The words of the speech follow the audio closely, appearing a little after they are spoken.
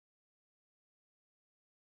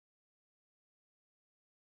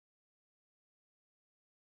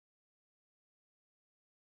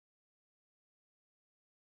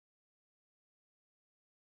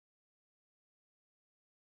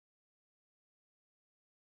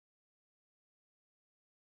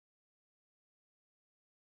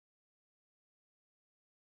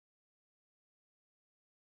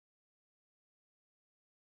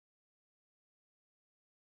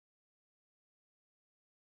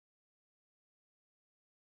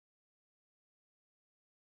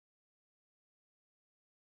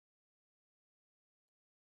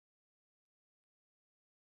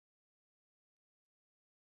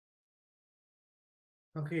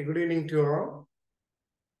Okay, good evening to all.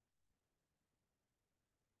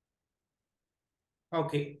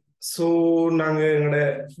 Okay, so நாங்க எங்களோட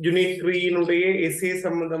unit 3 S A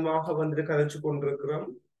சம்பந்தமாக வந்துட்டு கதைச்சு கொண்டிருக்கிறோம்.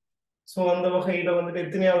 ஸோ அந்த வகையில வந்துட்டு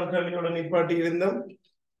எத்தனையாவது கேள்வியோட நிப்பாட்டி இருந்தோம்?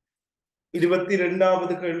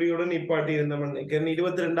 22வது கேள்வியோட நிப்பாட்டி இருந்தோம் நினைக்கிறேன்.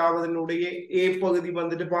 22வதுனுடைய ஏ பகுதி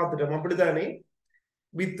வந்துட்டு பார்த்துட்டோம், அப்படித்தானே?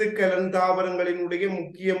 வித்துக்கலன் தாவரங்களினுடைய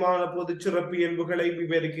முக்கியமான பொது சிறப்பியல்புகளை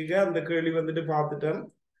விவரிக்க அந்த கேள்வி வந்துட்டு பார்த்துட்டோம்.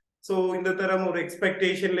 ஸோ இந்த தரம் ஒரு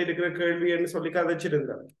எக்ஸ்பெக்டேஷன்ல இருக்கிற கேள்வின்னு சொல்லி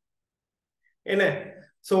கதைச்சிருந்தேன். என்ன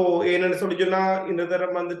சோ என்னன்னு சொல்லி சொன்னா, இந்த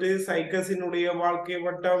தரம் வந்துட்டு சைக்கஸினுடைய வாழ்க்கை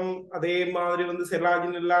வட்டம், அதே மாதிரி வந்து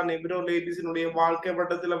செலாஜினெல்லா நெப்ரோலேபிஸினுடைய வாழ்க்கை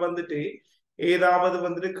வட்டத்துல வந்துட்டு ஏதாவது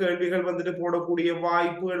வந்துட்டு கேள்விகள் வந்துட்டு போடக்கூடிய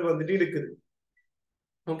வாய்ப்புகள் வந்துட்டு இருக்குது.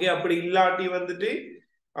 ஓகே, அப்படி இல்லாட்டி வந்துட்டு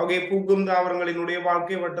ஓகே பூக்கும் தாவரங்களினுடைய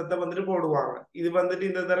வாழ்க்கை வட்டத்தை வந்துட்டு போடுவாங்க. இது வந்துட்டு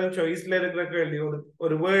இந்த தரம் சாய்ஸ்ல இருக்கிற கேள்வி.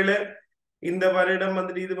 ஒருவேளை இந்த வருடம்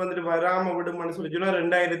வந்துட்டு இது வந்துட்டு வராம விடுமான்னு சொல்லி சொன்னா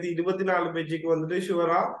 2024 பேச்சுக்கு வந்துட்டு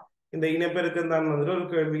ஷுவரா இந்த இனப்பெருக்கம் தான் வந்துட்டு ஒரு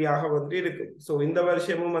கேள்வியாக வந்துட்டு இருக்கு. ஸோ இந்த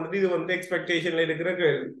வருஷமும் வந்துட்டு இது வந்து எக்ஸ்பெக்டேஷன்ல இருக்கிற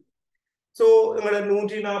கேள்வி. ஸோ எங்களோட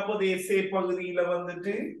 140 எஸ்ஏ பகுதியில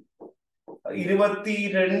வந்துட்டு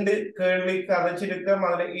 22 கேள்வி கதைச்சிருக்கோம்.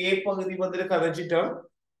 அதுல ஏ பகுதி வந்துட்டு கதைச்சிட்டோம்.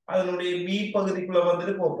 அதனுடைய பி பகுதிக்குள்ள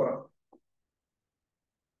வந்துட்டு போறோம்.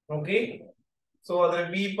 ஓகே, ஸோ அதுல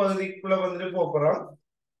பி பகுதிக்குள்ள வந்துட்டு போறோம்.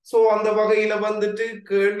 சோ அந்த வகையில வந்துட்டு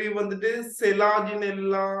கேள்வி வந்துட்டு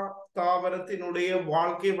செலாஜினெல்லா தாவரத்தினுடைய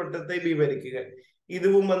வாழ்க்கை வட்டத்தை விவரிக்குக.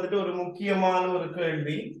 இதுவும் வந்துட்டு ஒரு முக்கியமான ஒரு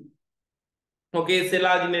கேள்வி. ஓகே,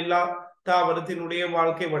 செலாஜினெல்லா தாவரத்தினுடைய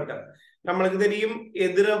வாழ்க்கை வட்டம் நம்மளுக்கு தெரியும்.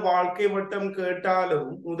 எதிர வாழ்க்கை வட்டம் கேட்டாலும்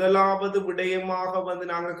முதலாவது விடயமாக வந்து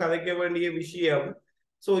நாங்க கதைக்க வேண்டிய விஷயம்,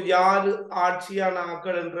 சோ யாரு ஆட்சியான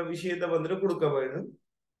ஆக்கள் என்ற விஷயத்த வந்துட்டு கொடுக்க வேண்டும்.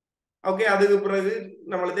 ஓகே, அதுக்கு பிறகு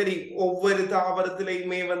நம்மளுக்கு தெரியும் ஒவ்வொரு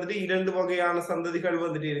தாவரத்திலையுமே வந்துட்டு 2 வகையான சந்ததிகள்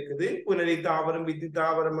வந்துட்டு இருக்குது. புனரி தாவரம், வித்தி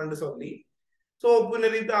தாவரம் என்று சொல்லி. சோ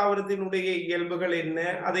புனரி தாவரத்தினுடைய இயல்புகள் என்ன,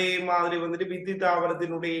 அதே மாதிரி வந்துட்டு வித்தி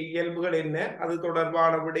தாவரத்தினுடைய இயல்புகள் என்ன, அது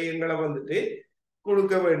தொடர்பான விடயங்களை வந்துட்டு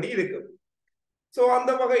கொடுக்க வேண்டி இருக்கு. சோ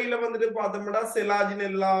அந்த வகையில வந்துட்டு பார்த்தோம்னா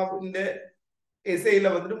செலாஜினெல்லா இந்த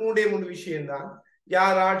எஸ்ஐல வந்துட்டு 3 விஷயம்தான்.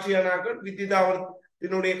 யார் ஆட்சியானாக்கள், வித்தி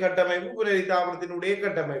தாவரத்தினுடைய கட்டமைப்பு, புனரி தாவரத்தினுடைய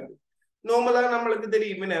கட்டமைப்பு. நார்மலா நம்மளுக்கு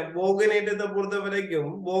தெரியும் என்ன, போகநேற்றத்தை பொறுத்த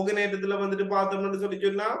வரைக்கும் போகநேற்றத்துல வந்துட்டு பார்த்தோம்னு சொல்லி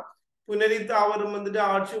சொன்னா புனரி தாவரம் வந்துட்டு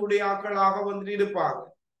ஆட்சியுடைய ஆக்களாக வந்துட்டு இருப்பாங்க.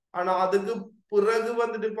 ஆனா அதுக்கு பிறகு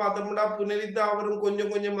வந்துட்டு பார்த்தோம்னா புனரி தாவரம்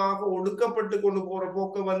கொஞ்சம் கொஞ்சமாக ஒடுக்கப்பட்டு கொண்டு போற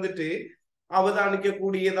போக்க வந்துட்டு அவதானிக்க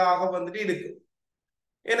கூடியதாக வந்துட்டு இருக்கு.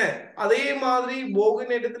 ஏன்னா அதே மாதிரி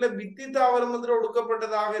போகநேற்றத்துல வித்தி தாவரம் வந்துட்டு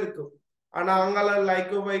ஒடுக்கப்பட்டதாக இருக்கும். ஆனா அங்கால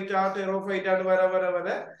லைக்கோபைட்டா டெரோபைட்டான்னு வர வர வர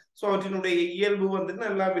சோ அவற்றினுடைய இயல்பு வந்துட்டு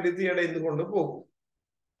நல்லா விருத்தி அடைந்து கொண்டு போகும்.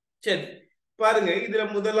 சரி, பாருங்க, இதுல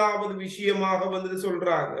முதலாவது விஷயமாக வந்துட்டு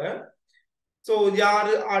சொல்றாங்க, சோ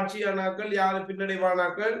யாரு ஆட்சியானாக்கள், யாரு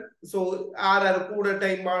பின்னடைவானாக்கள், சோ யார் யாரு கூட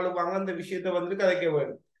டைம் ஆளுவாங்க, அந்த விஷயத்த வந்துட்டு கதைக்க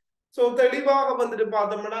வேண்டும். சோ தெளிவாக வந்துட்டு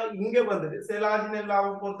பார்த்தோம்னா இங்க வந்துட்டு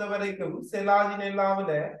செலாஜினெல்லாவை பொறுத்த வரைக்கும்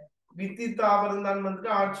செலாஜினெல்லாவில வித்தி தாவரம் தான்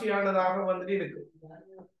வந்துட்டு ஆட்சியானதாக வந்துட்டு இருக்கு.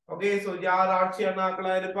 ஓகே, சோ யார் ஆட்சியான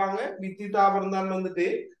ஆக்களா இருப்பாங்க, வித்தி தாவரம் தான் வந்துட்டு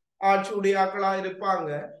ஆட்சியுடைய ஆக்களா இருப்பாங்க.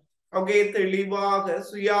 ஓகே, தெளிவாக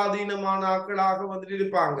சுயாதீனமான ஆக்களாக வந்துட்டு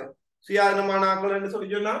இருப்பாங்க. சுயாதீனமான ஆக்கள் என்று சொல்லி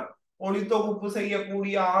சொன்னா ஒளித்தொகுப்பு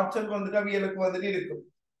செய்யக்கூடிய ஆற்றல் வந்துட்டு அவியலுக்கு வந்துட்டு இருக்கும்.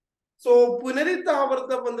 சோ புனரி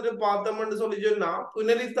தாவரத்தை வந்துட்டு பார்த்தோம்னு சொல்லி சொன்னா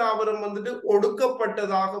புனரி தாவரம் வந்துட்டு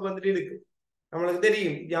ஒடுக்கப்பட்டதாக வந்துட்டு இருக்கு. நம்மளுக்கு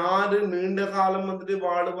தெரியும் யாரு நீண்ட காலம் வந்துட்டு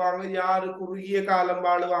வாழுவாங்க, யாரு குறுகிய காலம்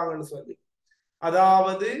வாழுவாங்கன்னு சொல்லி.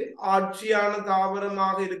 அதாவது ஆட்சியான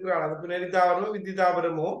தாவரமாக இருக்கிறார், அது புனரி தாவரமோ வித்தி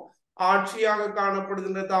தாவரமோ ஆட்சியாக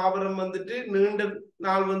காணப்படுகின்ற தாவரம் வந்துட்டு நீண்ட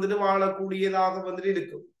நாள் வந்துட்டு வாழக்கூடியதாக வந்துட்டு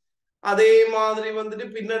இருக்கும். அதே மாதிரி வந்துட்டு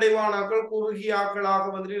பின்னடைவானாக்கள் குறுகிய ஆக்களாக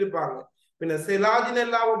வந்துட்டு இருப்பாங்க. பின்ன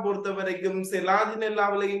செலாஜினெல்லாவை பொறுத்த வரைக்கும்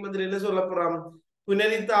செலாஜினெல்லாவிலையும் வந்துட்டு என்ன சொல்ல போறோம்,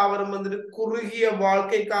 புனரி தாவரம் வந்துட்டு குறுகிய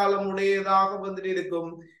வாழ்க்கை காலம் உடையதாக வந்துட்டு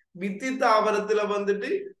இருக்கும். வித்தி தாவரத்துல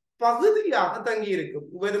வந்துட்டு பகுதியாக தங்கி இருக்கும்.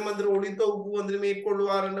 இவரும் வந்துட்டு ஒளித்தொகுப்பு வந்துட்டு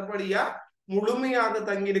மேற்கொள்வார் என்றபடியா முழுமையாக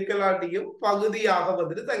தங்கி இருக்கலாட்டியும் பகுதியாக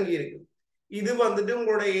வந்துட்டு தங்கி இருக்கும். இது வந்துட்டு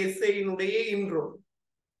உங்களோட எஸ்ஐனுடைய இன்ட்ரோ.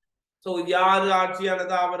 சோ யாரு ஆட்சியான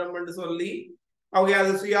தாவரம் என்று சொல்லி அவங்க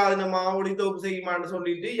அது சுயாதீனமா ஒளித்தொகுப்பு செய்யுமான்னு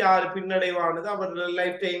சொல்லிட்டு யாரு பின்னடைவானது அவரோட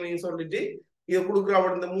லைஃப் டைமையும் சொல்லிட்டு இதை கொடுக்குற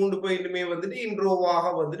அவர் இந்த 3 பாயிண்ட்டுமே வந்துட்டு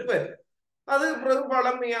இன்ட்ரோவாக வந்துட்டு வரும். அது பிறகு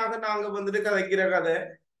பழமையாக நாங்க வந்துட்டு கதைக்கிற கதை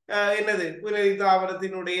என்னது, புனரி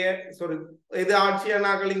தாவரத்தினுடைய சாரி இது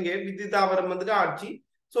ஆட்சியானாக்கள், இங்கே வித்தி தாவரம் வந்துட்டு ஆட்சி.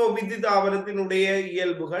 சோ வித்தி தாவரத்தினுடைய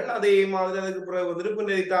இயல்புகள், அதே மாதிரி அதுக்கு பிறகு வந்துட்டு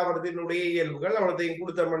புனரி தாவரத்தினுடைய இயல்புகள் அவ்வளோத்தையும்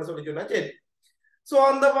கொடுத்தோம்னு சொல்லி சொன்னா சரி. சோ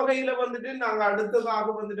அந்த வகையில வந்துட்டு நாங்க அடுத்ததாக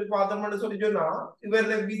வந்துட்டு பார்த்தோம்னு சொல்லி சொன்னா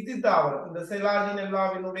இவருடைய வித்தி தாவரம் இந்த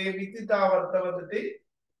செலாஜினெல்லாவினுடைய வித்தி தாவரத்தை வந்துட்டு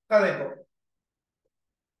கதைப்போம்.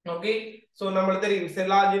 ஓகே, சோ நம்மளுக்கு தெரியும்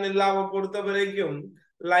செலாஜினெல்லாவை பொறுத்த வரைக்கும்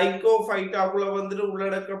லைகோஃபைட்டாக்குள்ள வந்துட்டு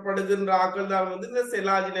உள்ளடக்கப்படுகின்ற ஆக்கள் தான் வந்து இந்த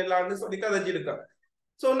செலாஜினெல்லான்னு சொல்லி கதைச்சிருக்காங்க.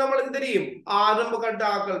 சோ நம்மளுக்கு தெரியும் ஆரம்ப கட்ட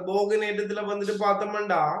ஆக்கள் போகநேட்டத்துல வந்துட்டு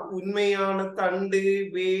பார்த்தோம்னா உண்மையான தண்டு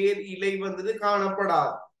வேர் இலை வந்துட்டு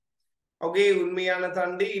காணப்படாது. ஓகே, உண்மையான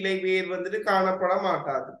தண்டு இலை வேர் வந்துட்டு காணப்பட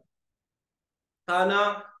மாட்டாது. ஆனா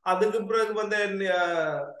அதுக்கு பிறகு வந்த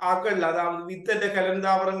ஆக்கள் அதாவது வித்தட்ட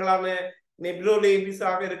கலந்தாவரங்களான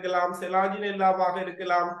நெப்ரோலேபிஸாக இருக்கலாம், செலாஜினெல்லாவாக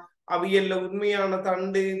இருக்கலாம், அவையல்ல உண்மையான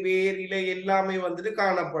தண்டு வேர் இலை எல்லாமே வந்துட்டு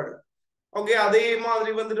காணப்படும். ஓகே, அதே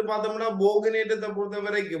மாதிரி வந்துட்டு பார்த்தோம்னா போகநேட்டத்தை பொறுத்த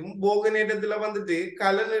வரைக்கும் போகநேட்டத்துல வந்துட்டு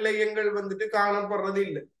கலநிலையங்கள் வந்துட்டு காணப்படுறது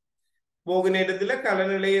இல்லை. போகநேட்டத்துல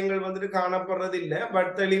கலநிலையங்கள் வந்துட்டு காணப்படுறது இல்லை.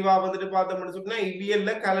 பட் தெளிவா வந்துட்டு பார்த்தோம்னு சொன்னா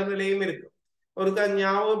இவ்வியல்ல கலநிலையம் இருக்கு. ஒரு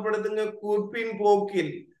ஞாபகப்படுத்துங்க, கூற்பின்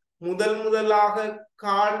போக்கில் முதலாக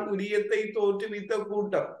கால் உரியத்தை தோற்றுவித்த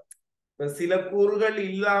கூட்டம். சில கூறுகள்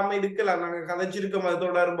இல்லாம இருக்கலாம், நாங்க கதைச்சிருக்கோம் அது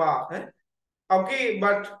தொடர்பாக. ஓகே,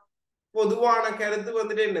 பட் பொதுவான கருத்து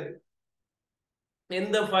வந்துட்டு என்னது,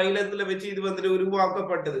 எந்த பைலத்துல வச்சு இது வந்துட்டு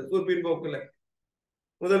உருவாக்கப்பட்டது? கூர்பின் போக்குல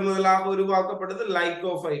முதலாக உருவாக்கப்பட்டது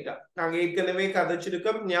லைகோஃபைட்டா. நாங்க ஏற்கனவே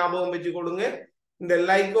கதைச்சிருக்கோம், ஞாபகம் வச்சு கொடுங்க. இந்த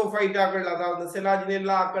லைகோஃபைட்டாக்கள் அதாவது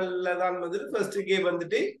செலாஜினெல்லாக்கள்ல தான் வந்துட்டு ஃபர்ஸ்டுக்கே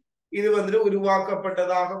வந்துட்டு இது வந்துட்டு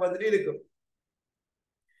உருவாக்கப்பட்டதாக வந்துட்டு இருக்கும்.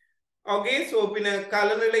 ஓகே, சோ பின்ன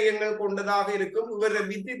கலநிலையங்கள் கொண்டதாக இருக்கும். இவர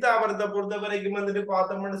வித்தி தாவரத்தை பொறுத்த வரைக்கும் வந்துட்டு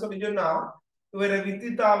பார்த்தோம்னு சொல்லி சொன்னா இவர வித்தி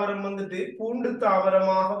தாவரம் வந்துட்டு பூண்டு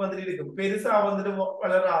தாவரமாக வந்துட்டு இருக்கும். பெருசா வந்துட்டு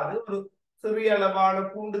வளராது, ஒரு சிறிய அளவான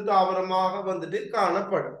பூண்டு தாவரமாக வந்துட்டு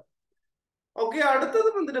காணப்படும். ஓகே, அடுத்தது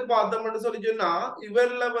வந்துட்டு பார்த்தோம்னு சொல்லி சொன்னா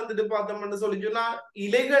இவர்ல வந்துட்டு பார்த்தோம்னு சொல்லி சொன்னா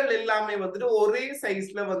இலைகள் எல்லாமே வந்துட்டு ஒரே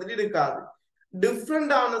சைஸ்ல வந்துட்டு இருக்காது,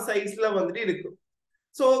 டிஃப்ரெண்டான சைஸ்ல வந்துட்டு இருக்கும்.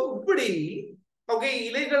 சோ இப்படி ஓகே,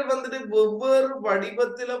 இலைகள் வந்துட்டு வெவ்வேறு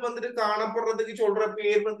வடிவத்துல வந்துட்டு காணப்படுறதுக்கு சொல்ற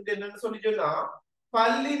பேர் வந்துட்டு என்னன்னு சொல்லி சொன்னா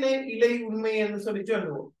பல்லினை இலை உண்மை என்று சொல்லி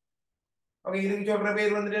சொல்லுவோம். ஓகே, இதுக்கு சொல்ற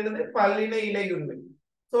பேர் வந்துட்டு என்னது, பல்லினை இலை உண்மை.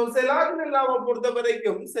 சோ செலாஜினெல்லாவை பொறுத்த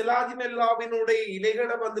வரைக்கும் செலாஜினெல்லாவினுடைய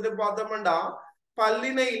இலைகளை வந்துட்டு பார்த்தோம்னா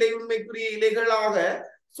பல்லினை இலை உண்மைக்குரிய இலைகளாக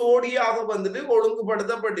சோடியாக வந்துட்டு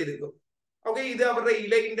ஒழுங்குபடுத்தப்பட்டிருக்கும். ஓகே, இது அவருடைய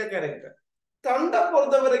இலைகின்ற கேரக்டர். தண்டை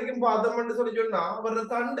பொறுத்த வரைக்கும் பார்த்தோம்னு சொல்லி சொன்னா அவரோட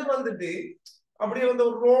தண்டு வந்துட்டு அப்படியே வந்து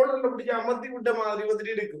ஒரு ரோலர்ல பிடிச்சி அமர்த்தி விட்ட மாதிரி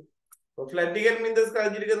வந்துட்டு இருக்கும். பிளட்டிகல் மீன்ஸ்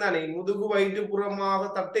கழிச்சிருக்கு தானே, முதுகு வயிற்று புறமாக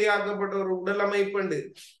தட்டையாக்கப்பட்ட ஒரு உடல் அமைப்பு.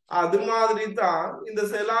 அது மாதிரி தான் இந்த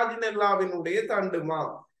செலாஜினெல்லாவினுடைய தண்டுமா.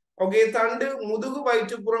 ஓகே, தண்டு முதுகு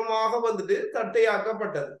வயிற்று புறமாக வந்துட்டு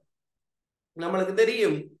தட்டையாக்கப்பட்டது நம்மளுக்கு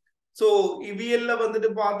தெரியும். சோ இவியல்ல வந்துட்டு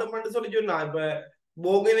பார்த்தோம்னு சொல்லி சொன்னா இப்ப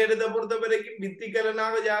போகநேட்டத்தை பொறுத்த வரைக்கும்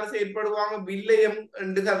வித்திகலனாக யார் செயற்படுவாங்க, வில்லையம்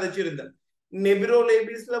என்று கதைச்சிருந்தேன்.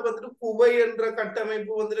 நெபிரோலேபிஸ்ல வந்துட்டு குவை என்ற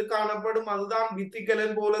கட்டமைப்பு வந்துட்டு காணப்படும், அதுதான்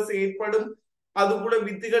வித்திகலன் போல செயற்படும், அது கூட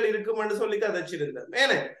வித்துகள் இருக்கும்னு சொல்லி கதைச்சிருந்தேன்.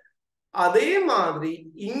 ஏன்னா அதே மாதிரி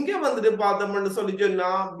இங்க வந்துட்டு பார்த்தோம்னு சொல்லி சொன்னா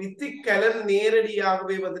வித்திகலன்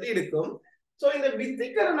நேரடியாகவே வந்துட்டு இருக்கும். சோ இந்த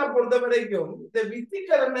வித்திகலனை பொறுத்த வரைக்கும் இந்த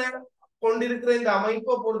வித்திகலனை கொண்டிருக்கிற இந்த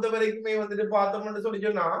அமைப்பை பொறுத்த வரைக்குமே வந்துட்டு பார்த்தோம்னு சொல்லி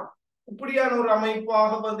சொன்னா இப்படியான ஒரு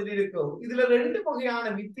அமைப்பாக வந்துட்டு இருக்கும். இதுல ரெண்டு வகையான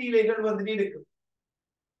வித்தி இலைகள் வந்துட்டு இருக்கும்.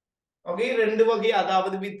 ஓகே, ரெண்டு வகை,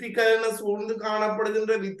 அதாவது வித்திகலனை சூழ்ந்து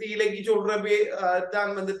காணப்படுகின்ற வித்தி இலைக்கு சொல்ற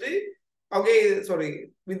தான் வந்துட்டு ஓகே சாரி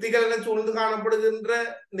வித்திகலனை சூழ்ந்து காணப்படுகின்ற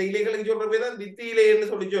இந்த இலைகளுக்கு சொல்ற பேர் தான் வித்தி இலைன்னு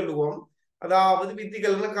சொல்லி சொல்லுவோம். அதாவது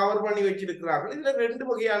வித்திகலனை கவர் பண்ணி வச்சிருக்கிறார்கள். இதுல ரெண்டு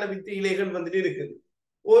வகையான வித்தி இலைகள் வந்துட்டு இருக்குது.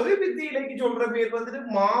 ஒரு வித்தி இலைக்கு சொல்ற பேர் வந்துட்டு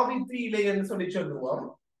மாவித்தி இலைன்னு சொல்லி சொல்லுவோம்.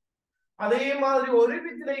 அதே மாதிரி ஒரு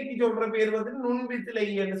வித்திலைக்கு சொல்ற பேர் வந்து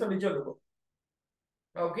நுண்வித்திலைன்னு சொல்லி சொல்லுவோம்.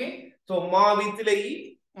 ஓகே, சோ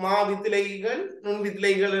மாவித்திலைகள்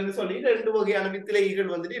நுண்வித்திலைகள் சொல்லி ரெண்டு வகையான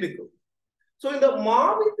வித்திலைகள் வந்துட்டு இருக்கும். சோ இந்த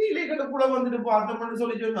மாவித்தி இலைகளுக்குள்ள வந்துட்டு பார்த்தோம்னு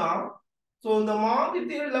சொல்லி சொன்னா சோ இந்த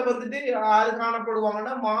மாவித்திகள்ல வந்துட்டு யாரு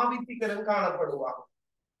காணப்படுவாங்கன்னா மாவித்திகரன் காணப்படுவாங்க.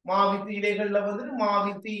 மாவித்தி இலைகள்ல வந்துட்டு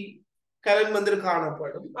மாவித்தி கலன் வந்துட்டு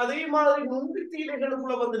காணப்படும். அதே மாதிரி நுண்வித்தி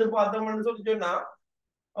இலைகளுக்குள்ள வந்துட்டு பார்த்தோம்னு சொல்லி சொன்னா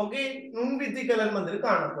ஓகே நுண்வித்தி கலன் வந்துட்டு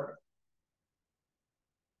காணப்படும்.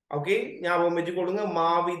 ஓகே, ஞாபகம் வச்சு கொடுங்க,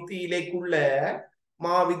 மாவித்தி இலைக்குள்ள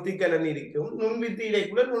மாவித்தி கலன் இருக்கும், நுண்வித்தி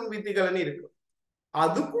இலைக்குள்ள நுண்வித்தி கலன் இருக்கும்.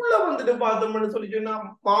 அதுக்குள்ள வந்துட்டு பார்த்தோம்னு சொல்லி சொன்னா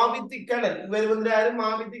மாவித்தி கலன் இவர் வந்து யாரு,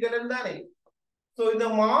 மாவித்தி கலன் தானே. சோ இந்த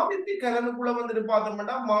மாவித்தி கலனுக்குள்ள வந்துட்டு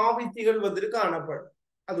பார்த்தோம்னா மாவித்திகள் வந்துட்டு காணப்படும்.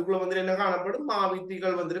 அதுக்குள்ள வந்துட்டு என்ன காணப்படும்,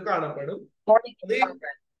 மாவித்திகள் வந்துட்டு காணப்படும்.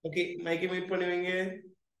 ஓகே, மைக்கை மீட் பண்ணுவீங்க.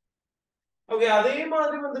 ஓகே, அதே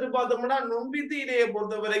மாதிரி வந்துட்டு பார்த்தோம்னா நுண்வித்தி இலையை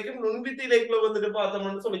பொறுத்த வரைக்கும் நுண்வித்தி இலைக்குள்ள வந்துட்டு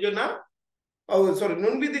பார்த்தோம்னு சொல்லி சொன்னா சாரி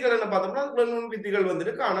நுண்வித்திகள் என்ன பார்த்தோம்னா அதுக்குள்ள நுண்வித்திகள்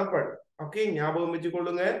வந்துட்டு காணப்படும். ஓகே, ஞாபகம்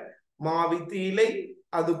வச்சுக்கொள்ளுங்க. மாவித்தி இலை,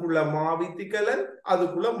 அதுக்குள்ள மாவித்தி கலன்,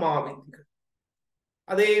 அதுக்குள்ள மாவித்திகள்.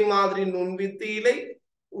 அதே மாதிரி நுண்வித்தி இலை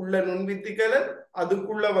உள்ள நுண்வித்தி கலன்,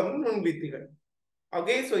 அதுக்குள்ள வந்து நுண்வித்திகள்.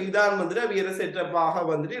 ஓகே, சோ இதான் வந்துட்டு அவியற செட்டப்பாக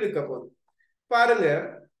வந்துட்டு இருக்க போகுது. பாருங்க,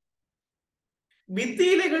 வித்தி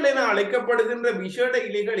இலைகள் என அழைக்கப்படுகின்ற விஷட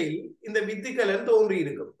இலைகளில் இந்த வித்திகலன் தோன்றி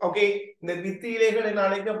இருக்கும். ஓகே, இந்த வித்தி இலைகள் என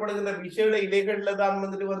அழைக்கப்படுகின்ற விஷட இலைகள்ல தான்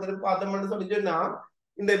வந்துட்டு பார்த்தோம்னு சொல்லி சொன்னா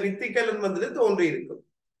இந்த வித்திகலன் வந்துட்டு தோன்றி இருக்கும்.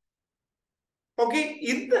 ஓகே,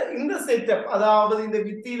 இந்த இந்த செட்டப், அதாவது இந்த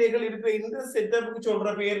வித்தி இலைகள் இருக்கிற இந்த செட்டப்புக்கு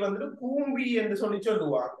சொல்ற பேர் வந்துட்டு கூம்பி என்று சொல்லி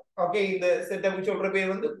சொல்லுவாங்க. ஓகே, இந்த செட்டப்புக்கு சொல்ற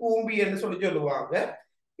பேர் வந்து கூம்பி என்று சொல்லி சொல்லுவாங்க.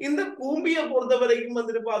 இந்த கூம்பியை பொறுத்த வரைக்கும்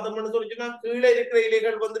வந்துட்டு பார்த்தோம்னு சொல்லிச்சுன்னா கீழே இருக்கிற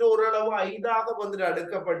இலைகள் வந்துட்டு ஓரளவு ஐந்தாக வந்துட்டு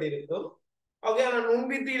அடுக்கப்பட்டிருக்கும். ஓகே, ஆனா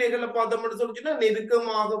நுண்வித்தி இலைகளை பார்த்தோம்னு சொல்லிச்சுன்னா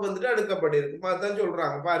நெருக்கமாக வந்துட்டு அடுக்கப்பட்டிருக்கும். அதான்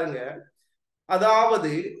சொல்றாங்க பாருங்க.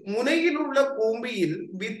 அதாவது முனையில் உள்ள கூம்பியில்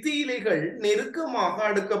வித்தி இலைகள் நெருக்கமாக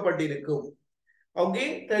அடுக்கப்பட்டிருக்கும். ஓகே,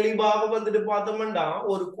 தெளிவாக வந்துட்டு பார்த்தோம்னா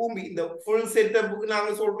ஒரு கூம்பி, இந்த ஃபுல் செட்டப்புக்கு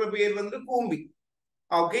நாங்க சொல்ற பேர் வந்து கூம்பி.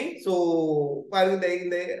 ஓகே, சோ பாருங்க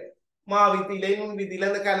இந்த மாவித்தில நுண்வித்தில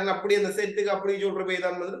அந்த கலன் அப்படி அந்த செட்டுக்கு அப்படி சொல்ற பேர்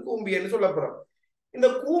தான் வந்து கூம்பின்னு சொல்லப்படுறோம். இந்த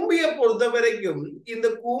கூம்பியை பொறுத்த வரைக்கும் இந்த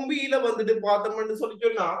கூம்பியில வந்துட்டு பார்த்தோம்னு சொல்லி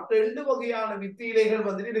சொன்னா ரெண்டு வகையான வித்தி இலைகள்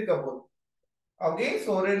வந்துட்டு இருக்க போகுது. ஓகே,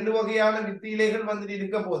 சோ ரெண்டு வகையான வித்தி இலைகள் வந்துட்டு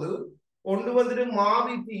இருக்க போது. ஒன்று வந்துட்டு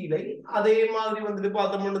மாவித்தி இலை, அதே மாதிரி வந்துட்டு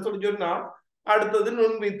பார்த்தோம்னு சொல்லி சொன்னா அடுத்தது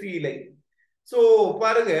நுண்வித்தி இலை. சோ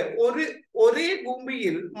பாருங்க, ஒரே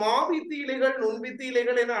கும்பியில் மாவித்தி இலைகள் நுண்வித்தி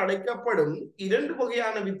இலைகள் என அழைக்கப்படும் இரண்டு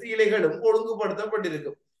வகையான வித்தி இலைகளும்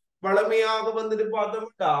ஒழுங்குபடுத்தப்பட்டிருக்கும். வளமையாக வந்துட்டு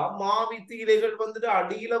பார்த்தோம்னா மாவித்தி இலைகள் வந்துட்டு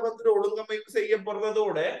அடியில வந்துட்டு ஒழுங்கமைப்பு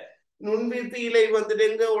செய்யப்படுறதோட நுண்வித்தி இலை வந்துட்டு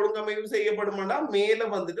எங்க ஒழுங்கமைப்பு செய்யப்படும்னா மேல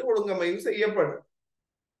வந்துட்டு ஒழுங்கமைப்பு செய்யப்படும்.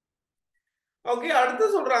 ஓகே,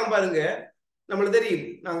 அடுத்து சொல்றாங்க பாருங்க, நம்மளுக்கு தெரியும்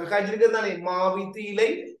நாங்க காய்ச்சிருக்கிறது தானே மாவித்தி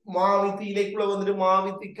இலை. மாவித்தி இலைக்குள்ள வந்துட்டு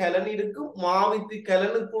மாவித்தி கலன் இருக்கும். மாவித்தி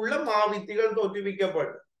கலனுக்குள்ள மாவித்திகள்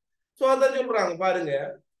தோற்றுவிக்கப்படும். சோ அதான் சொல்றாங்க பாருங்க,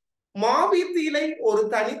 மாவித்தி இலை ஒரு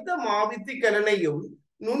தனித்த மாவித்தி கலனையும்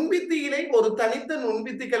நுண்வித்தி இலை ஒரு தனித்த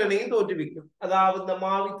நுண்வித்தி கலனையும் தோற்றுவிக்கும். அதாவது இந்த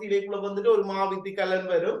மாவித்தி இலைக்குள்ள வந்துட்டு ஒரு மாவித்தி கலன்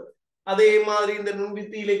வரும். அதே மாதிரி இந்த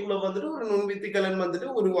நுண்வித்தி இலைக்குள்ள வந்துட்டு ஒரு நுண்வித்தி கலன் வந்துட்டு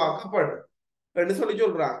உருவாக்கப்படும் சொல்லி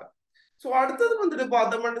சொல்றாங்க. சோ அடுத்தது வந்துட்டு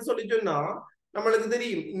பார்த்தோம்னு சொல்லி சொன்னா நம்மளுக்கு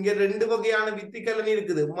தெரியும் இங்க ரெண்டு வகையான வித்திக்கலன்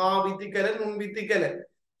இருக்குது, மாவித்திக்கலன் நுண்வித்திக்கலன்.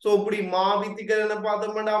 சோ இப்படி மாவித்திக்கலனை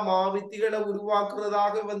பார்த்தோம்னா மாவித்திகளை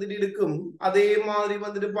உருவாக்குறதாக வந்துட்டு இருக்கும். அதே மாதிரி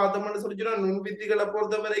வந்துட்டு பார்த்தோம்னு சொல்லி சொன்னா நுண்வித்திகளை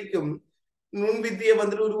பொறுத்த வரைக்கும் நுண்வித்தியை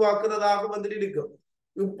வந்துட்டு உருவாக்குறதாக வந்துட்டு இருக்கும்.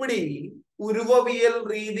 இப்படி உருவவியல்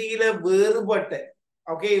ரீதியில வேறுபட்ட,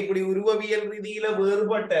 ஓகே, இப்படி உருவவியல் ரீதியில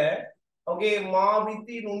வேறுபட்ட ஓகே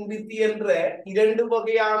மாவித்தி நுண்வித்தி என்ற இரண்டு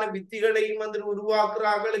வகையான வித்திகளையும் வந்து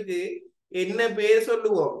உருவாக்குறாங்களுக்கு என்ன பேர்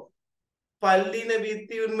சொல்லுவோம்? பல்லின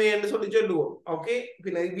வித்தி உண்மை என்று சொல்லி சொல்லுவோம். ஓகே,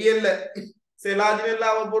 பின்ன இவியல்ல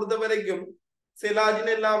செலாஜினெல்லாவை பொறுத்த வரைக்கும்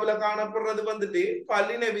செலாஜினெல்லாவில காணப்படுறது வந்துட்டு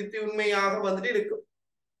பல்லின வித்தி உண்மையாக வந்துட்டு இருக்கும்.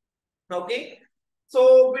 ஓகே, சோ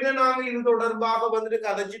பின்ன நாங்க இது தொடர்பாக வந்துட்டு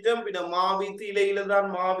கதைச்சிட்டோம். பின்ன மாவித்தி இலையில தான்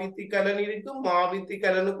மாவித்தி கலன் இருக்கும். மாவித்தி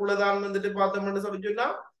கலனுக்குள்ளதான் வந்துட்டு பார்த்தோம்னு சொல்லி சொன்னா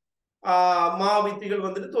மாவித்திகள்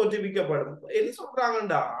வந்துட்டு தோற்றுவிக்கப்படும். என்ன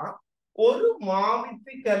சொல்றாங்கடா, ஒரு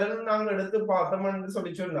மாவித்தி கலன் நாங்க எடுத்து பார்த்தோம்னு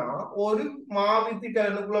சொல்லி சொன்னா ஒரு மாவித்தி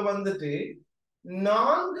கலனுக்குள்ள வந்துட்டு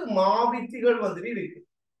 4 மாவித்திகள் வந்துட்டு இருக்கு.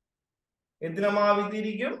 எத்தனை மாவித்தி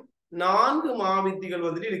இருக்கும்? 4 மாவித்திகள்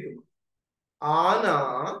வந்துட்டு இருக்கும். ஆனா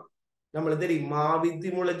நம்மளுக்கு தெரியும் மாவித்தி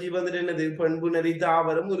முளைச்சி வந்துட்டு என்னது பண்புணரி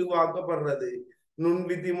தாவரம் உருவாக்கப்படுறது,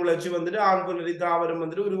 நுண்வித்தி முளைச்சி வந்துட்டு ஆண்புணரி தாவரம்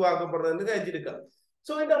வந்துட்டு உருவாக்கப்படுறதுன்னு கழிச்சிருக்காங்க.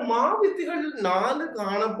 சோ இந்த மாவித்திகள் 4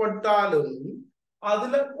 காணப்பட்டாலும்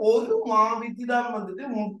அதுல ஒரு மாவித்தி தான் வந்துட்டு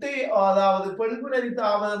முட்டை, அதாவது பெண்புணரி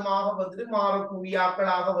தாவரமாக வந்துட்டு மாறக்கூடிய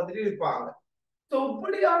ஆக்களாக வந்துட்டு இருப்பாங்க. சோ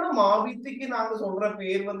இப்படியான மாவித்திக்கு நாங்க சொல்ற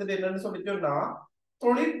பேர் வந்துட்டு என்னன்னு சொல்லி சொன்னா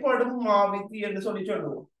தொழிற்படும் மாவித்தி என்று சொல்லி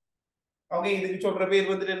சொல்லுவோம். அவங்க இதுக்கு சொல்ற பேர்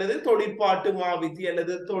வந்துட்டு என்னது? தொழிற்பாட்டு மாவித்தி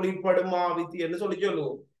அல்லது தொழிற்படும் மாவித்தி என்று சொல்லி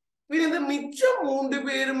சொல்லுவோம். இந்த மிச்சம் 3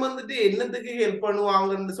 பேரும் வந்துட்டு என்னத்துக்கு ஹெல்ப்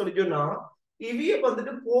பண்ணுவாங்கன்னு சொல்லி சொன்னா இவிய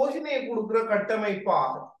வந்துட்டு போஷணையை கொடுக்குற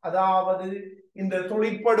கட்டமைப்பாக, அதாவது இந்த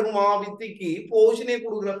தொழிற்படும் மாவித்திக்கு போஷணையை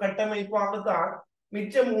கொடுக்குற கட்டமைப்பாகத்தான்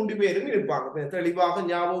மிச்சம் 3 பேரும் இருப்பாங்க. தெளிவாக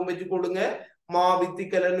ஞாபகம் வச்சு கொடுங்க. மாவித்தி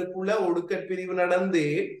கலனுக்குள்ள ஒடுக்க பிரிவு நடந்து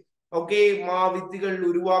ஓகே மாவித்திகள்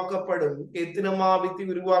உருவாக்கப்படும். எத்தனை மாவித்தி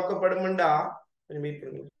உருவாக்கப்படும்டா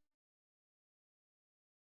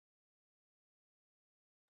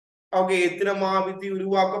ஓகே எத்தனை மாவித்தி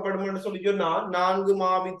உருவாக்கப்படும் சொல்லி சொன்னா 4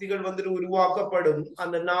 மாவித்திகள் வந்துட்டு உருவாக்கப்படும்.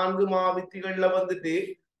 அந்த 4 மாவித்திகள்ல வந்துட்டு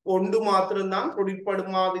ஒன்று மாத்திரம்தான்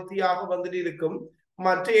தொழிற்படுமா வித்தியாக வந்துட்டு இருக்கும்.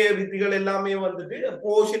 மற்ற வித்திகள் எல்லாமே வந்துட்டு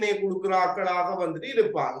போஷனை கொடுக்குற ஆட்களாக வந்துட்டு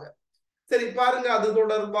இருப்பாங்க. சரி பாருங்க, அது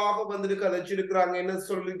தொடர்பாக வந்துட்டு கதைச்சிருக்கிறாங்க, என்ன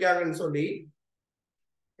சொல்லிருக்காங்கன்னு சொல்லி.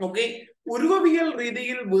 ஓகே, உருவவியல்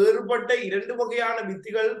ரீதியில் வேறுபட்ட இரண்டு வகையான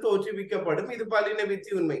வித்திகள் தோற்றுவிக்கப்படும். இது பல்லின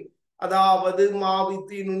வித்தி உண்மை. அதாவது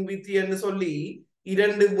மாவித்தி நுண்வித்தி என்று சொல்லி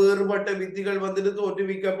இரண்டு வேறுபட்ட வித்திகள் வந்துட்டு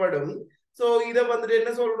தோற்றுவிக்கப்படும். சோ இத வந்துட்டு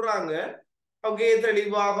என்ன சொல்றாங்க, ஓகே,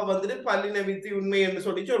 தெளிவாக வந்துட்டு பல்லின வித்தி உண்மை என்று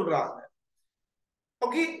சொல்லி சொல்றாங்க.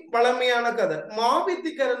 ஓகே, பழமையான கதை.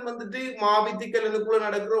 மாவித்திக்கலன் வந்துட்டு மாவித்திக்கலனுக்குள்ள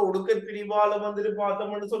நடக்கிற ஒடுக்க பிரிவால வந்துட்டு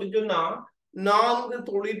பார்த்தோம்னு சொல்லி சொன்னா 4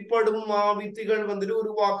 தொழிற்படும் மாவித்திகள் வந்துட்டு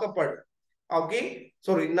உருவாக்கப்படும். ஓகே,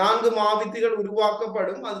 சாரி, 4 மாவித்திகள்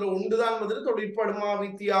உருவாக்கப்படும். அதுல ஒன்றுதான் வந்துட்டு தொழிற்படும்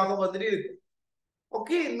மாவித்தியாக வந்துட்டு இருக்கு.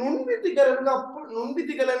 ஓகே, நுண்வித்திகலன்ல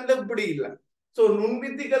இப்படி இல்லை. சோ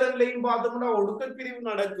நுண்வித்திகலன்லையும் பார்த்தோம்னா ஒடுக்க பிரிவு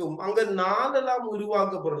நடக்கும். அங்க 4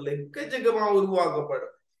 உருவாக்கப்படல, எக்கச்சக்கமா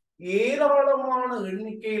உருவாக்கப்படும். ஏராளமான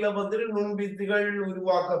எண்ணிக்கையில வந்துட்டு நுண்வித்திகள்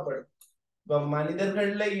உருவாக்கப்படும். இப்ப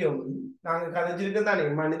மனிதர்கள்லையும் நாங்க கதைச்சிருக்க தானே,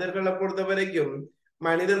 மனிதர்களை பொறுத்த வரைக்கும்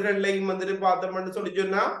மனிதர்கள்லையும் வந்துட்டு பார்த்தோம்னு சொல்லி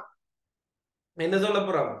சொன்னா என்ன சொல்ல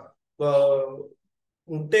போறோம்,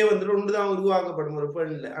 முட்டை வந்துட்டு ஒன்றுதான் உருவாக்கப்படும் ஒரு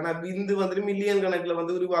பெண்ல. ஆனா விந்து வந்துட்டு மில்லியன் கணக்குல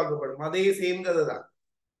வந்து உருவாக்கப்படும். அதே சேம் கதை தான்.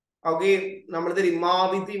 ஓகே, நம்மளுக்கு தெரியும்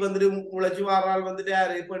மாவித்தி வந்துட்டு முளைச்சு வாரால் வந்துட்டு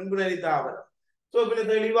யாரு, பெண்புணரி தாவரம். சோ இப்ப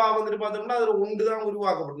தெளிவா வந்துட்டு பார்த்தோம்னா அதுல ஒன்றுதான்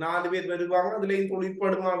உருவாக்கப்படும். 4 பேர் வருவாங்க, அதுலயும்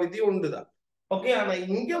தொழிற்படுமா வித்தி ஒன்றுதான். ஓகே, ஆனா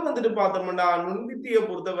இங்க வந்துட்டு பார்த்தோம்னா நுண்வித்தியை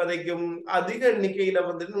பொறுத்த வரைக்கும் அதிக எண்ணிக்கையில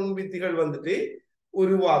வந்துட்டு நுண்வித்திகள் வந்துட்டு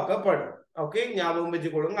உருவாக்கப்படும். ஓகே, ஞாபகம்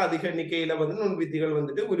வச்சுக்கொள்ளுங்க, அதிக எண்ணிக்கையில வந்து நுண்வித்திகள்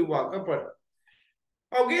வந்துட்டு உருவாக்கப்படும்.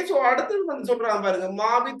 ஓகே, சோ அடுத்தது வந்து சொல்றாங்க பாருங்க,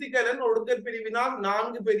 மாவித்திகலன் ஒடுக்க பிரிவினால்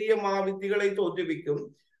 4 பெரிய மாவித்திகளை தோற்றுவிக்கும்.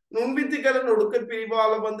 நுண்வித்திகலன் ஒடுக்க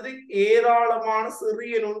பிரிவால வந்துட்டு ஏராளமான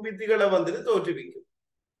சிறிய நுண்வித்திகளை வந்துட்டு தோற்றுவிக்கும்.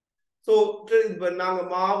 சோ இப்ப நாங்க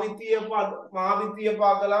மாவித்திய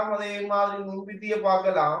பார்க்கலாம், அதே மாதிரி நுண்வித்திய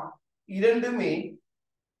பார்க்கலாம். இரண்டுமே,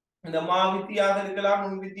 இந்த மாவித்தியாக இருக்கலாம்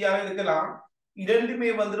நுண்வித்தியாக இருக்கலாம், இரண்டுமே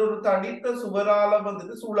வந்துட்டு ஒரு தடித்த சுவரால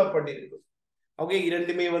வந்துட்டு சூழப்பட்டிருக்கு. ஓகே,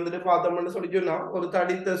 இரண்டுமே வந்துட்டு பார்த்தோம்னு சொல்லி சொன்னா ஒரு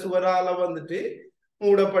தடித்த சுவரால வந்துட்டு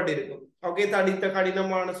மூடப்பட்டிருக்கும். ஓகே, தடித்த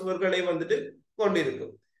கடினமான சுவர்களை வந்துட்டு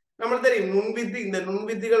கொண்டிருக்கும். நம்மளுக்கு தெரியும் நுண்வித்தி, இந்த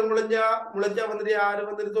நுண்வித்திகள் முளைச்சா வந்துட்டு யாரு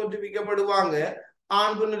வந்துட்டு தோற்றுவிக்கப்படுவாங்க,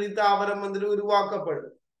 ஆண் புணரி தாவரம் வந்துட்டு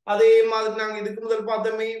உருவாக்கப்படும். அதே மாதிரி நாங்க இதுக்கு முதல்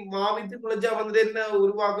பார்த்தோமே, மாவித்து முளைச்சா வந்துட்டு என்ன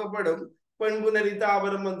உருவாக்கப்படும், பெண் புணரி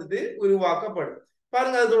தாவரம் வந்துட்டு உருவாக்கப்படும்.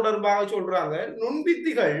 பாருங்க, அது தொடர்பாக சொல்றாங்க,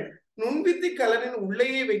 நுண்வித்தி கலனின்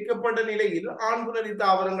உள்ளேயே வைக்கப்பட்ட நிலையில் ஆண் புணரி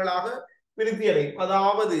தாவரங்களாக விருத்தி அடையும்.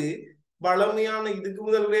 அதாவது பழமையான இதுக்கு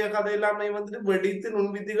முதலுடைய கதை எல்லாமே வந்துட்டு வெடித்து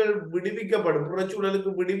நுண்வித்திகள் விடுவிக்கப்படும், புறச்சூழலுக்கு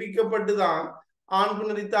விடுவிக்கப்பட்டுதான் ஆண்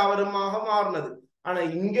புணரி தாவரமாக மாறினது. ஆனா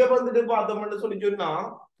இங்க வந்துட்டு பார்த்தோம்னு சொல்லி சொன்னா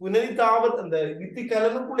புனரி தாவர அந்த வித்தி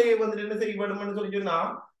கலனுக்குள்ளேயே வந்துட்டு என்ன செய்யப்படும்னு சொல்லி சொன்னா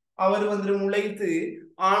அவர் வந்துட்டு முளைத்து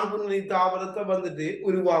ஆண் புனரி தாவரத்தை வந்துட்டு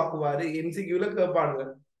உருவாக்குவாரு. எம்சிக்யூல கேட்பாங்க.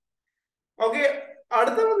 ஓகே,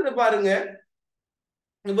 அடுத்த வந்துட்டு பாருங்க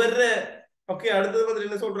இவர். ஓகே, அடுத்தது வந்துட்டு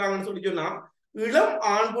என்ன சொல்றாங்கன்னு சொல்லி சொன்னா இளம்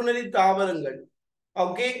ஆண் புனரி தாவரங்கள்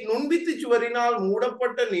ஓகே நுண்வித்து சுவரினால்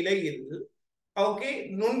மூடப்பட்ட நிலையில் ஓகே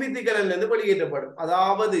நுண்வித்திகள்ல இருந்து வெளியேற்றப்படும்.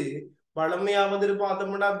 அதாவது பழமையா வந்துட்டு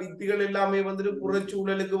பார்த்தோம்னா வித்திகள் எல்லாமே வந்துட்டு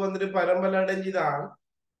புறச்சூழலுக்கு வந்துட்டு பரம்பல் அடைஞ்சுதான்.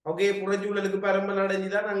 ஓகே, புறச்சூழலுக்கு பரம்பல்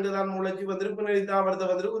அடைஞ்சுதான் அங்கதான் முளைச்சு வந்துட்டு புனரி தாவரத்தை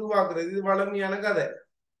வந்துட்டு உருவாக்குறது. இது பழமையான கதை.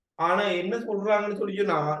 ஆனா என்ன சொல்றாங்கன்னு சொல்லி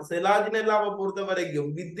சொன்னா செலாஜினெல்லாவை பொறுத்த வரைக்கும்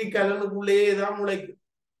வித்தி கலனுக்குள்ளேயே தான் முளைக்கும்.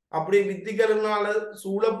 அப்படியே வித்திகள்னால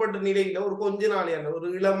சூழப்பட்ட நிலையில ஒரு கொஞ்ச நாளையான ஒரு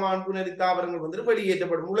இளமான் புனரி தாவரங்கள் வந்துட்டு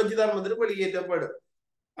வெளியேற்றப்படும், முளைச்சுதான் வந்துட்டு வெளியேற்றப்படும்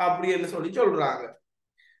அப்படின்னு சொல்லி சொல்றாங்க.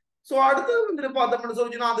 சோ அடுத்தது வந்துட்டு பார்த்தோம்னு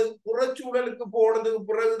சொல்லிச்சுன்னா அது புறச்சூழலுக்கு போனதுக்கு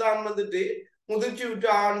பிறகுதான் வந்துட்டு முதிர்ச்சி விட்டு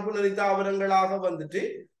ஆண் புனரி தாவரங்களாக வந்துட்டு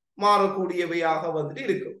மாறக்கூடியவையாக வந்துட்டு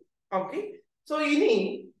இருக்கும். ஓகே, சோ இனி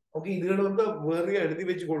ஓகே இதுல வந்து வேற எழுதி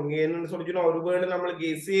வச்சுக்கொள்ளுங்க. என்னன்னு சொல்லிச்சுன்னா ஒருவேளை நம்மளுக்கு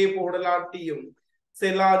எஸ்ஏ போடலாட்டியும்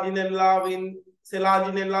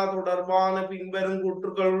செலாஜினெல்லா தொடர்பான பின்வரும்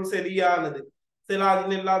கூற்றுக்கள் சரியானது,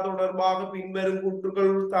 செலாஜினெல்லா தொடர்பாக பின்வரும்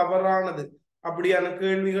கூற்றுக்கள் தவறானது அப்படியான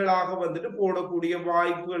கேள்விகளாக வந்துட்டு போடக்கூடிய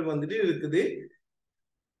வாய்ப்புகள் வந்துட்டு இருக்குது.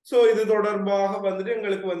 சோ இது தொடர்பாக வந்துட்டு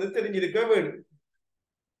எங்களுக்கு வந்து தெரிஞ்சிருக்க வேண்டும்.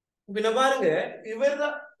 பின்ன பாருங்க,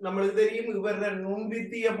 இவர்தான் நம்மளுக்கு தெரியும், இவர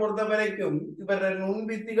நுண்வித்திய பொறுத்த வரைக்கும் இவர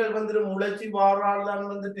நுண்வித்திகள் வந்துட்டு முளைச்சி வாரால்தான்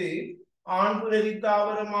வந்துட்டு ஆண் புணரி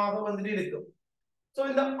தாவரமாக வந்துட்டு இருக்கும். சோ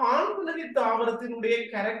இந்த ஆண் புணரி தாவரத்தினுடைய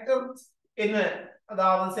கேரக்டர் என்ன,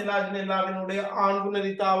 அதாவது செலாஜினெல்லாவினுடைய ஆண்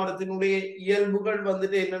புணரி தாவரத்தினுடைய இயல்புகள்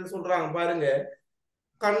வந்துட்டு என்னன்னு சொல்றாங்க பாருங்க.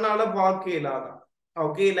 கண்ணால பார்க்க இயலாதான்.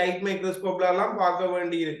 ஓகே, லைட் மைக்ரோஸ்கோப்ல எல்லாம் பார்க்க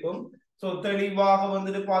வேண்டி இருக்கும். சோ தெளிவாக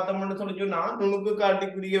வந்துட்டு பார்த்தோம்னு சொல்லி சொன்னா நுணுக்கு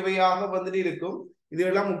காட்டிக்குரியவையாக வந்துட்டு இருக்கும்.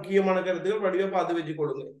 இதெல்லாம் முக்கியமான கருத்துக்கள் வடிவா பார்த்து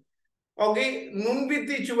வச்சுக்கொள்ளுங்க. ஓகே,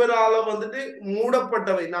 நுண்வித்தி சுவரால வந்துட்டு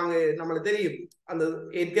மூடப்பட்டவை. நம்மளுக்கு தெரியும் அந்த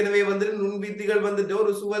ஏற்கனவே வந்துட்டு நுண்வித்திகள் வந்துட்டு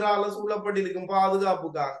ஒரு சுவரால சூழப்பட்டிருக்கும்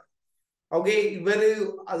பாதுகாப்புக்காக. ஓகே, இவரு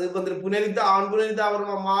அது வந்துட்டு ஆண் புனலித்த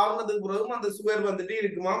அவரமா மாறினதுக்கு பிறகும் அந்த சுவர் வந்துட்டு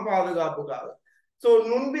இருக்குமா பாதுகாப்புக்காக. சோ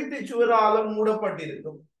நுண்வித்தி சுவரால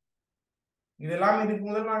மூடப்பட்டிருக்கும். இதெல்லாம் இதுக்கு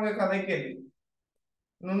முதல் நாங்க கதை கேள்வி.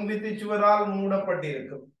 நுண்வித்தி சுவரால்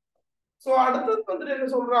மூடப்பட்டிருக்கும். சோ அடுத்தது வந்துட்டு என்ன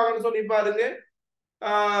சொல்றாங்கன்னு சொல்லி பாருங்க.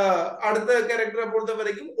 அடுத்த கேரக்டரை பொறுத்த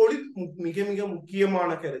வரைக்கும் மிக மிக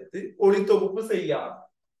முக்கியமான கருத்து, ஒளி தொகுப்பு செய்யாது.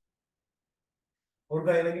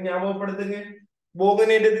 ஒரு எனக்கு ஞாபகப்படுத்துங்க,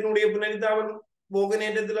 போகநேற்றத்தினுடைய புனரித்தாவரம்.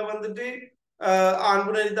 போகநேற்றத்துல வந்துட்டு ஆண்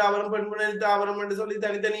புனரித்தாவரம் பெண் புனரித்தாவரம் என்று சொல்லி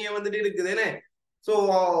தனித்தனியே வந்துட்டு இருக்குது என்ன. சோ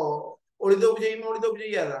ஒளித்தொகுப்பு செய்யுமா ஒளித்தொகுப்பு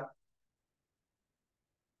செய்யாதா?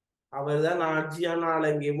 அவர் தான் ஆட்சியான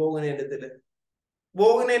ஆளங்கே போகநேற்றத்துல.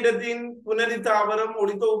 போகநேற்றத்தின் புனரித்தாவரம்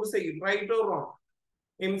ஒளித்தொகுப்பு செய்யும். ரைட் ஓர் ராங்?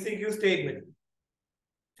 MCQ ஸ்டேட்மெண்ட்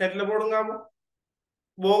செட்ல போடுங்க.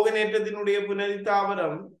 போகநேற்றத்தினுடைய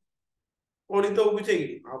புனரித்தாவரம் ஒளித்தொகுப்பு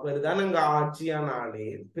செய்யும். அவர் தான் அங்க ஆட்சியான ஆளே.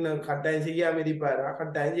 பின்ன கட்டாயம் செய்யாம இருப்பாரா?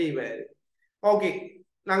 கட்டாயம் செய்வாரு. ஓகே,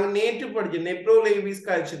 நாங்க நேற்று படிச்ச நெப்ரோலேபிஸ்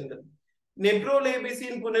காய்ச்சல்.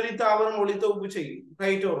 நெப்ரோலேபிஸின் புனரித்தாவரம் ஒளித்தொகுப்பு செய்யும்.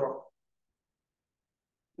 ரைட் ஓர் ராங்?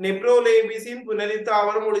 நெப்ரோலேபிஸின்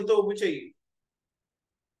புனரித்தாவரம் ஒளித்தொகுப்பு செய்யும்.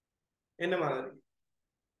 என்ன மாதிரி?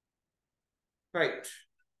 ரைட்.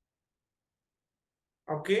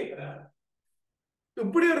 ஓகே,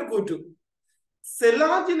 இப்படி ஒரு கூற்று.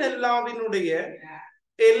 செலாஜினெல்லாவினுடைய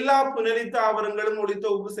எல்லா புனரித்தாவரங்களும்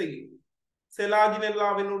ஒளித்தொகுப்பு செய்யும்.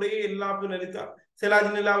 செலாஜினெல்லாவினுடைய எல்லா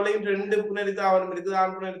செலாஜினெல்லாவிலையும் 2 புனரித்தாவரம் இருக்குது.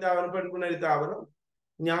 ஆண் புனரித்தாவரம் பெண் புனரித்தாவரம்.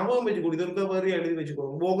 ஞாபகம் வச்சுக்கோ, இதற்கு வேறு எழுதி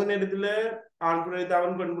வச்சுக்கோங்க. போகநேற்றத்துல ஆண்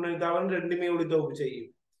புனரித்தாவரம் பெண் புனரித்தாவரம் 2மே ஒளித்தொகுப்பு செய்யும்.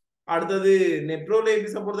 அடுத்தது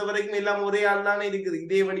நெப்ரோலேபிஸை பொறுத்த வரைக்கும் எல்லாம் ஒரே ஆள் தானே இருக்குது.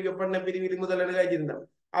 இதே வடிவப்பண்ண பிரிவில் முதல் எழுதாச்சிருந்தோம்.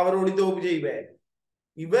 அவர் ஒளித்தொகுப்பு செய்வார்.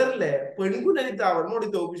 இவர்ல பெண் புனரித்தாவரம்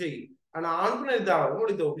ஒளித்தொகுப்பு செய்யும். ஆனா ஆண் புனரித்தாவரம்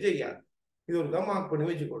ஒளித்தொகுப்பு செய்யாது. இது ஒரு தான் மார்க் பண்ணி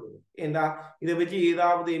வச்சுக்கொள்ளுங்க. ஏண்டா இதை வச்சு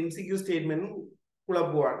ஏதாவது MCQ ஸ்டேட்மெண்ட்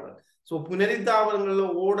குழப்புவாங்க. சோ புனரித்தாவரங்கள்ல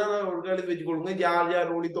ஓர்டர் எழுதி வச்சுக்கொள்ளுங்க. யார்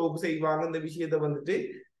யார் ஒளித்தொகுப்பு செய்வாங்க இந்த விஷயத்த வந்துட்டு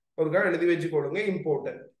ஒரு எழுதி வச்சுக்கொள்ளுங்க.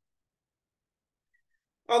 இம்பார்ட்டன்ட்.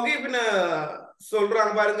 ஓகே, பின்ன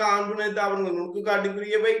சொல்றாங்க பாருங்க, ஆண் புனரித்தாவரங்கள் நுணுக்கு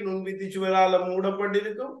காட்டுக்குரியவை, நுண்வித்தி சுவரால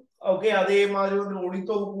மூடப்பட்டிருக்கும். ஓகே, அதே மாதிரி வந்து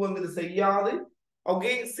ஒளித்தொகுப்பு வந்துட்டு செய்யாது.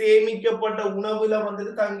 ஓகே, சேமிக்கப்பட்ட உணவுல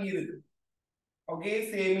வந்துட்டு தங்கி இருக்கு. ஓகே,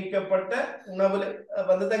 சேமிக்கப்பட்ட உணவுல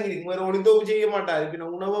வந்து தங்கி இருக்கு. வேற ஒளித்தொகுப்பு செய்ய மாட்டாரு. பின்ன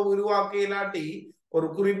உணவை உருவாக்க இல்லாட்டி ஒரு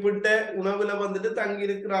குறிப்பிட்ட உணவுல வந்துட்டு தங்கி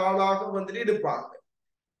இருக்கிற ஆளாக வந்துட்டு இருப்பாங்க.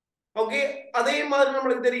 ஓகே, அதே மாதிரி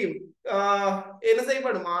நம்மளுக்கு தெரியும் என்ன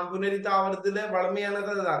செய்யப்படும் ஆண் புனரித்தாவரத்துல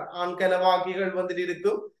வளமையானதுதான் ஆண்கலவாக்கிகள் வந்துட்டு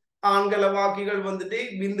இருக்கும். ஆண்கலவாக்கிகள் வந்துட்டு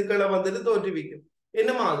விந்துக்களை வந்துட்டு தோற்றுவிக்கும்.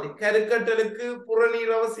 என்ன மாதிரி? கருக்கட்டலுக்கு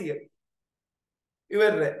புறநீர் அவசியம்.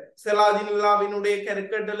 இவர் செலாஜினெல்லாவினுடைய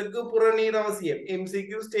கருக்கட்டலுக்கு புறநீர் அவசியம்.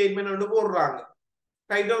 MCQ ஸ்டேட்மெண்ட் வந்து போடுறாங்க.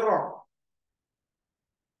 Right or wrong?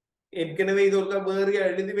 ஏற்கனவே இது ஒரு வேறு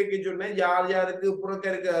எழுதி வைக்க சொன்னேன். யார் யாருக்கு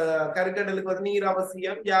கருக்கடலுக்கு வந்து நீர்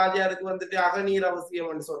அவசியம், யார் யாருக்கு வந்துட்டு அகநீர்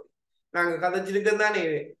அவசியம்னு சொல்லி நாங்க கதைச்சிருக்கோம் தானே.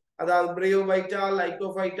 அதாவது பிரையோபைட்டா,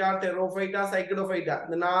 லைக்கோபைட்டா, டெரோபைட்டா, சைக்கடோபைட்டா,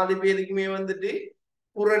 இந்த 4 பேருக்குமே வந்துட்டு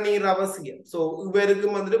புறநீர் அவசியம். சோ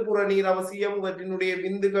இவருக்கும் வந்துட்டு புறநீர் அவசியம். இவற்றினுடைய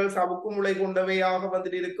விந்துகள் சவுக்கு முளை கொண்டவையாக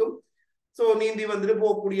வந்துட்டு இருக்கும். சோ நீந்தி வந்துட்டு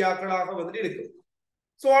போகக்கூடிய ஆக்களாக வந்துட்டு இருக்கும்.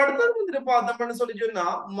 சோ அடுத்தது வந்துட்டு பார்த்தோம்னு சொல்லி சொன்னா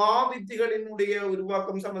மாவித்திகளினுடைய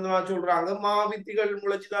உருவாக்கம் சம்பந்தமா சொல்றாங்க. மாவித்திகள்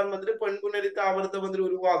முளைச்சுதான் வந்துட்டு பெண் புனரித்தாவரத்தை வந்துட்டு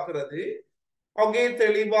உருவாக்குறது. ஓகே,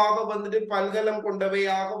 தெளிவாக வந்துட்டு பல்கலம்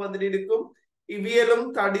கொண்டவையாக வந்துட்டு இருக்கும். இவியலும்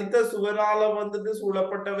தடித்த சுவரால வந்துட்டு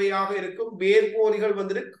சூழப்பட்டவையாக இருக்கும். வேர்போரிகள்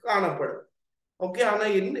வந்துட்டு காணப்படும். ஓகே, ஆனா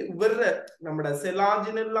என்ன இவர நம்மட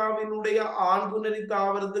செலாஜினெல்லாவினுடைய ஆண்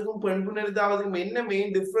புனரித்தாவரத்துக்கும் பெண் புனரித்தாவரத்துக்கும் என்ன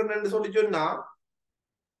மெயின் டிஃபரண்ட் சொல்லி சொன்னா,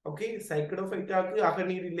 ஓகே, சைக்கடோபைட்டாக்கு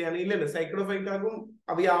அகநீர் இல்லையா? இல்ல சைக்கடோபைட்டாக்கும்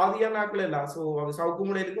அவை ஆதியான ஆக்கள் இல்ல. சோ அது சவுக்கு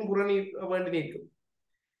முனை இருக்கும், புறநீர் வேண்டி நிற்கும்.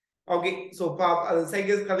 ஓகே, சோ அது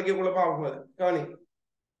சைக்கஸ் கதைக்குள்ள பார்க்கும்போது கவனி.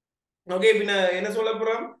 ஓகே, பின்ன என்ன சொல்ல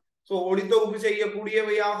போறோம்? சோ ஒளித்தொகுப்பு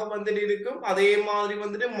செய்யக்கூடியவையாக வந்துட்டு இருக்கும். அதே மாதிரி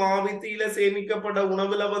வந்துட்டு மாவித்தியில சேமிக்கப்பட்ட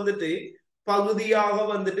உணவுல வந்துட்டு பகுதியாக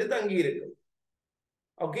வந்துட்டு தங்கி இருக்கும்.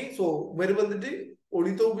 ஓகே, சோ இவர் வந்துட்டு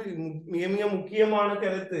ஒளித்தொகுப்பு மிக மிக முக்கியமான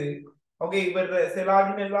கருத்து. ஓகே, இவர்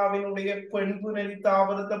செலாஜினெல்லாவினுடைய பெண் புனரி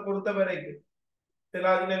தாவரத்தை பொறுத்த வரைக்கும்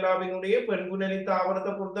செலாஜினெல்லாவினுடைய பெண் புனரி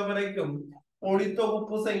தாவரத்தை பொறுத்த வரைக்கும்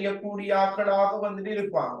ஒளித்தொகுப்பு செய்யக்கூடிய ஆக்களாக வந்துட்டு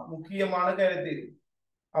இருப்பாங்க. முக்கியமான கருத்து.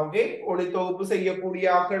 ஓகே, ஒளித்தொகுப்பு செய்யக்கூடிய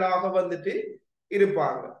ஆக்களாக வந்துட்டு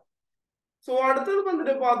இருப்பாங்க. சோ அடுத்தது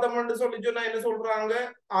வந்துட்டு பார்த்தோம்னு சொல்லி சொன்னா என்ன சொல்றாங்க,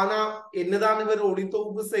 ஆனா என்னதான் இவர்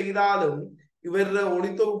ஒளித்தொகுப்பு செய்தாலும் இவர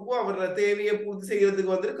ஒளித்தொகுப்பு அவர தேவையை பூர்த்தி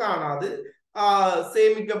செய்யறதுக்கு வந்துட்டு காணாது.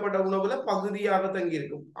 சேமிக்கப்பட்ட உணவுல பகுதியாக தங்கி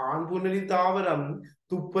இருக்கும். ஆண்புணரி தாவரம்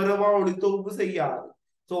துப்புரவா ஒளித்தொகுப்பு செய்யாது.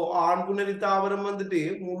 சோ ஆண்புணரி தாவரம் வந்துட்டு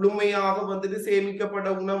முழுமையாக வந்துட்டு சேமிக்கப்பட்ட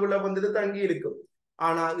உணவுல வந்துட்டு தங்கி இருக்கும்.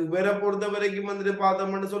 ஆனா இவரை பொறுத்த வரைக்கும் வந்துட்டு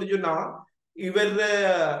பார்த்தோம்னு சொல்லி சொன்னா இவர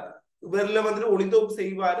இவர்ல வந்துட்டு ஒளித்தொகுப்பு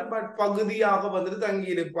செய்வாரு, பட் பகுதியாக வந்துட்டு தங்கி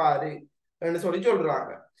இருப்பாரு சொல்லி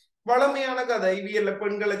சொல்றாங்க. வளமையான கதை இவியல்ல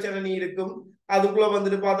பெண்களை சரணி இருக்கும். அதுக்குள்ள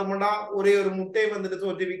வந்துட்டு பார்த்தோம்னா ஒரே ஒரு முட்டை வந்துட்டு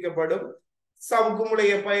தோற்றுவிக்கப்படும். சவுக்கு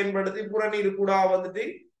முளையை பயன்படுத்தி புறநீர் கூட வந்துட்டு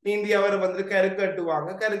நீந்தி அவரை வந்துட்டு கருக்கட்டுவாங்க.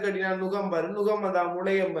 கருக்கட்டினா நுகம் வரும், நுகம் வந்தா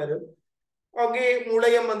முளையம் வரும். ஓகே,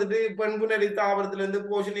 முளையம் வந்துட்டு பெண்புணரி தாவரத்துல இருந்து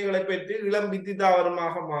போஷணைகளை பெற்று இளம் வித்தி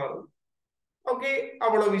தாவரமாக மாறும். ஓகே,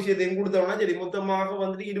 அவ்வளவு விஷயத்தையும் கொடுத்தோம்னா சரி. மொத்தமாக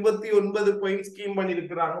வந்துட்டு 29 பாயிண்ட் ஸ்கீம்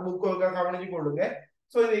பண்ணிருக்கிறாங்க. புக் கவனிச்சு கொள்ளுங்க.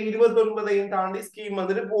 சோ இந்த 29ஐயும் தாண்டி ஸ்கீம்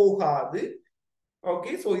வந்துட்டு போகாது.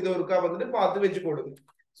 ஓகே, சோ இதை ஒருக்கா வந்துட்டு பார்த்து வச்சு கொடுங்க.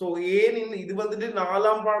 சோ ஏன் இது வந்துட்டு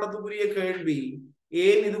 4ஆம் பாடத்துக்குரிய கேள்வி,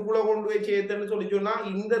 ஏன் இதுக்குள்ள கொண்டு போய் சேர்த்தன்னு சொல்லி சொன்னா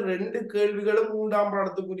இந்த 2 கேள்விகளும் 3ஆம்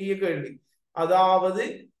பாடத்துக்குரிய கேள்வி. அதாவது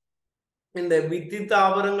இந்த வித்தி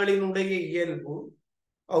தாவரங்களினுடைய இயல்பு,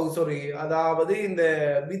 சாரி, அதாவது இந்த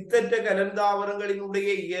வித்தற்ற கலந்தாவரங்களினுடைய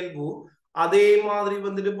இயல்பு, அதே மாதிரி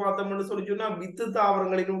வந்துட்டு பார்த்தோம்னு சொல்லி சொன்னா வித்து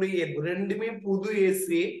தாவரங்களினுடைய இயல்பு ரெண்டுமே புது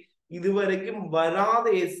எஸ்ஏ, இதுவரைக்கும் வராத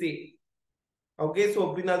எஸ்ஏ. ஓகே, சோ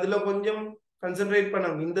பின் அதுல கொஞ்சம் கன்சென்ட்ரேட்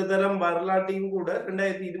பண்ணணும். இந்த தரம் வரலாற்றையும் கூட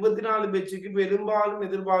 2024 பேச்சுக்கு பெரும்பாலும்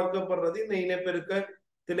எதிர்பார்க்கப்படுறது இந்த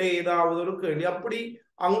இனப்பெருக்கத்திலே ஏதாவது ஒரு கேள்வி. அப்படி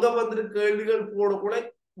அங்க வந்துட்டு கேள்விகள் போடக்கூட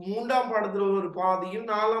 3ஆம் பாடத்துல ஒரு பாதியும்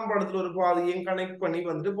 4ஆம் பாடத்துல ஒரு பாதியும் கனெக்ட் பண்ணி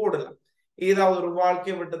வந்துட்டு போடலாம். ஏதாவது ஒரு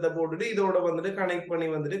வாழ்க்கை வட்டத்தை போட்டுட்டு இதோட வந்துட்டு கனெக்ட் பண்ணி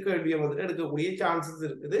வந்துட்டு கேள்வியை வந்துட்டு எடுக்கக்கூடிய சான்சஸ்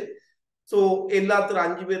இருக்குது. சோ எல்லாத்துல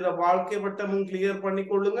 5 பேர் வாழ்க்கை வட்டமும் கிளியர் பண்ணி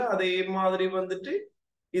கொள்ளுங்க. அதே மாதிரி வந்துட்டு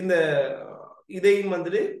இந்த இதையும்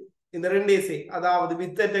வந்துட்டு இந்த 2 எஸ்ஏ, அதாவது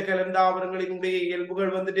வித்தற்ற கலந்தாவரங்களினுடைய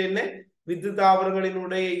இயல்புகள் வந்துட்டு என்ன, வித்து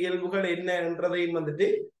தாவரங்களினுடைய இயல்புகள் என்ன என்றதையும் வந்துட்டு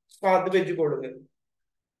பார்த்து வச்சுக்கொள்ளுங்க.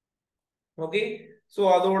 ஓகே, சோ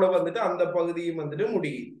அதோட வந்துட்டு அந்த பகுதியும் வந்துட்டு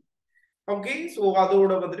முடியும். ஓகே, சோ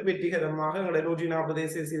அதோட வந்துட்டு வெற்றிகரமாக எங்களுடைய 140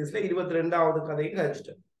 எஸ்ஏ சீரீஸ்ல 22வது கதையை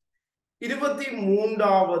கழிச்சிட்டோம்.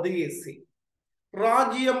 23வது எஸ்ஏ,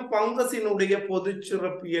 ராஜ்யம் பங்கசினுடைய பொது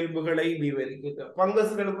சிறப்பு இயல்புகளை விவரிக்க.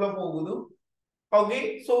 பங்கசுகளுக்குள்ள போகுது. ஓகே,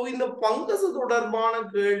 சோ இந்த பங்கசு தொடர்பான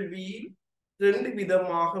கேள்வி 2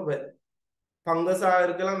 விதமாக வரும். பங்கஸா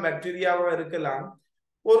இருக்கலாம், பாக்டீரியாவா இருக்கலாம்.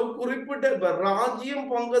 ஒரு குறிப்பிட்ட ராஜ்யம்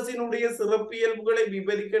பங்கசினுடைய சிறப்பியல்புகளை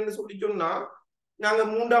விவரிக்கன்னு சொல்லி சொன்னா நாங்க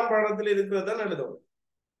 3ஆம் பாடத்துல இருக்கிறத எழுதுவோம்.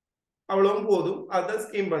 அவ்வளவும் போதும், அதை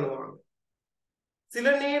ஸ்கீம் பண்ணுவாங்க. சில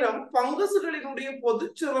நேரம் பங்கசுகளினுடைய பொது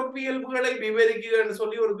சிறப்பியல்புகளை விவரிக்கன்னு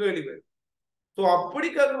சொல்லி ஒரு கேள்வி வரும். ஸோ அப்படி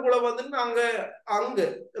கருக்குள்ள வந்துட்டு நாங்க அங்க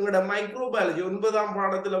எங்களோட மைக்ரோபயாலஜி 9ஆம்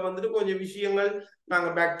பாடத்துல வந்துட்டு கொஞ்சம் விஷயங்கள் நாங்க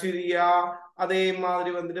பாக்டீரியா, அதே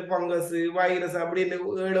மாதிரி வந்துட்டு பங்கஸ், வைரஸ் அப்படின்னு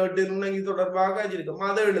 7-8 நுண்ணங்கி தொடர்பாக வச்சிருக்கோம்.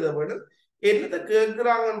 அதை எழுத வேணும். என்னத்தை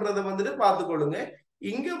கேட்கிறாங்கன்றத வந்துட்டு பார்த்துக்கொள்ளுங்க.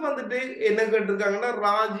 இங்க வந்துட்டு என்ன கேட்டிருக்காங்கன்னா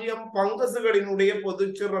ராஜ்யம் பங்கசுகளினுடைய பொது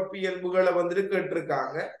சிறப்பியல்புகளை வந்துட்டு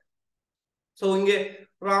கேட்டிருக்காங்க. சோ இங்க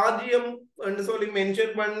ராஜ்யம் சொல்லி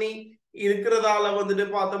மென்ஷன் பண்ணி இருக்கிறதால வந்துட்டு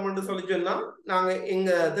பார்த்தோம்னு சொல்லி சொன்னா நாங்க எங்க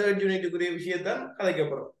 3rd யூனிட்டுக்குரிய விஷயத்தான் கதைக்க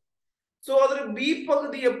போறோம். சோ அதுல பி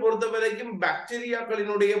பகுதியை பொறுத்த வரைக்கும்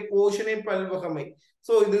பாக்டீரியாக்களினுடைய போஷணை பல்வகமை.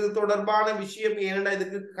 சோ இது தொடர்பான விஷயம் ஏன்னா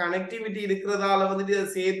இதுக்கு கனெக்டிவிட்டி இருக்கிறதால வந்துட்டு இதை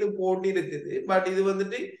சேர்த்து போட்டு இருக்குது. பட் இது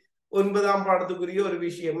வந்துட்டு 9ஆம் பாடத்துக்குரிய ஒரு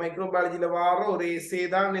விஷயம். மைக்ரோபயாலஜில வார ஒரு எஸ்ஸே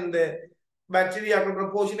தான் இந்த பாக்டீரியாக்களோட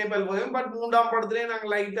போஷணை பல்வகை. பட் 3ஆம் பாடத்திலே நாங்க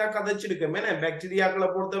லைட்டா கதைச்சிருக்கோம். ஏன்னா பாக்டீரியாக்களை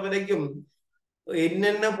பொறுத்த வரைக்கும்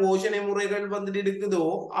என்னென்ன போஷணை முறைகள் வந்துட்டு இருக்குதோ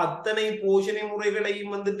அத்தனை போஷணை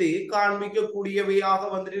முறைகளையும் வந்துட்டு காண்பிக்கக்கூடியவையாக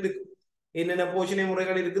வந்துட்டு இருக்கும். என்னென்ன போஷணை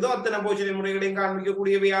முறைகள் இருக்குதோ அத்தனை போஷணை முறைகளையும்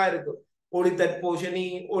காண்பிக்கக்கூடியவையா இருக்கும். ஒளி தற்போஷணி,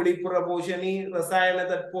 ஒளிப்புற போஷணி, ரசாயன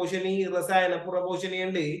தற்போஷணி, ரசாயன புறபோஷணி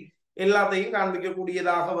என்று எல்லாத்தையும்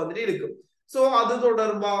காண்பிக்கக்கூடியதாக வந்துட்டு இருக்கும். சோ அது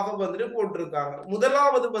தொடர்பாக வந்துட்டு போட்டிருக்காங்க.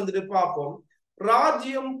 முதலாவது வந்துட்டு பார்ப்போம்,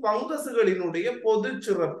 ராஜ்யம் பங்கசுகளினுடைய பொது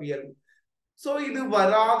சிறப்பியல். சோ இது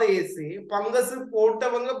வராத எஸ்ஏ, பங்கசு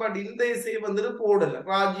போட்டவங்க பட் இந்த எஸ்ஏ வந்துட்டு போடல,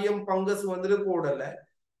 ராஜ்யம் பங்கசு வந்துட்டு போடல.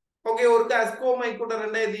 ஓகே, ஒரு அஸ்கோமைக்கூட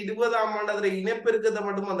 2020ஆம் ஆண்டு அதுல இனப்பெருக்கத்தை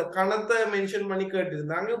மட்டும் அந்த கணத்தை மென்ஷன் பண்ணி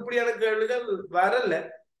கேட்டிருந்தாங்க. இப்படியான கேள்விகள் வரல.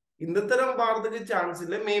 இந்த தரம் பாரதுக்கு சான்ஸ்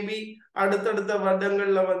இல்லை. மேபி அடுத்தடுத்த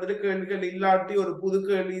வருடங்கள்ல வந்துட்டு கேள்விகள் இல்லாட்டி ஒரு புது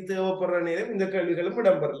கேள்வி தேவைப்படுற நேரம் இந்த கேள்விகளும்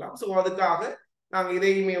இடம்பெறலாம். சோ அதுக்காக நாங்க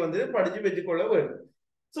இதையுமே வந்துட்டு படிச்சு வச்சுக்கொள்ள வேண்டும்.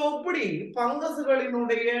 சோ இப்படி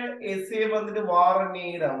பங்கசுகளினுடைய எஸ்ஏ வந்துட்டு வார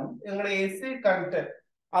நேரம் எங்களுடைய எஸ்ஏ கண்டென்ட்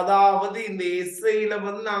அதாவது இந்த எஸ்ஐல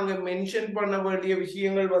வந்து நாங்க மென்ஷன் பண்ண வேண்டிய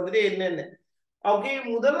விஷயங்கள் வந்துட்டு என்னென்ன. ஓகே,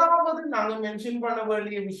 முதலாவது நாங்க மென்ஷன் பண்ண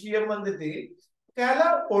வேண்டிய விஷயம் வந்துட்டு கல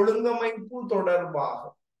ஒழுங்கமைப்பு தொடர்பாக.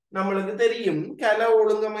 நம்மளுக்கு தெரியும் கல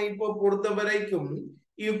ஒழுங்கமைப்பை பொறுத்த வரைக்கும்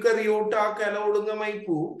யூக்கரியோட்டா கல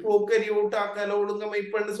ஒழுங்கமைப்பு, புரோக்கரியோட்டா கல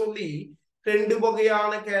ஒழுங்கமைப்புன்னு சொல்லி ரெண்டு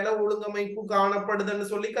வகையான கல ஒழுங்கமைப்பு காணப்படுதுன்னு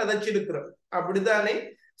சொல்லி கதைச்சிருக்கிறோம், அப்படித்தானே?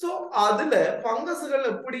 சோ அதுல பங்கசுகள்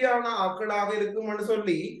எப்படியான ஆக்களாக இருக்கும்னு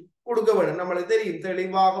சொல்லி கொடுக்க வேண்டும். நம்மளுக்கு தெரியும்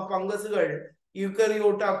தெளிவாக பங்கசுகள்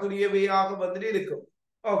யூக்கரியோட்டாக்குரியவையாக வந்துட்டு இருக்கும்.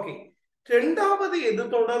 ஓகே, ரெண்டாவது எது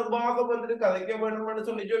தொடர்பாக வந்துட்டு கதைக்க வேண்டும்னு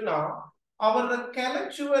சொல்லி சொன்னா அவரோட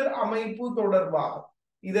கெலச்சுவர் அமைப்பு தொடர்பாக.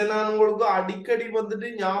 இதை நான் உங்களுக்கு அடிக்கடி வந்துட்டு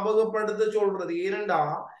ஞாபகப்படுத்த சொல்றது, ஏனெண்டா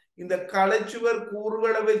இந்த கலைச்சுவர்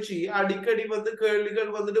கூறுகளை வச்சு அடிக்கடி வந்து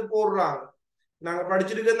கேள்விகள் வந்துட்டு போடுறாங்க. நாங்க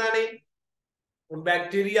படிச்சிருக்கோம் தானே,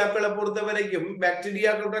 பாக்டீரியாக்களை பொறுத்த வரைக்கும்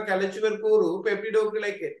பாக்டீரியாக்களோட கலைச்சுவர் கூறு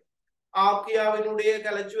பெப்டிடோகிளைக்கு, ஆர்கியாவினுடைய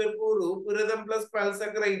கலைச்சுவர் கூறு புரதம் பிளஸ்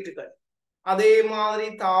பல்சக்கரைட்டுகள். அதே மாதிரி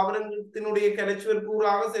தாவரத்தினுடைய கலைச்சுவர்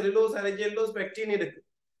கூறாக செல்லுலோஸ், அரைஜெல்லோஸ், பெக்டின் இருக்கு.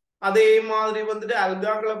 அதே மாதிரி வந்துட்டு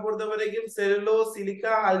அல்காக்களை பொறுத்த வரைக்கும் செல்லுலோஸ்,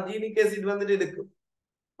 சிலிக்கா, அல்ஜீனிக் ஆசிட் வந்துட்டு இருக்கு.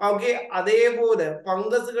 ஓகே, அதே போல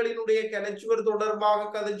பங்கசுகளினுடைய கலைச்சுவர் தொடர்பாக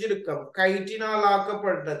கதைச்சிருக்கோம். கைட்டினால்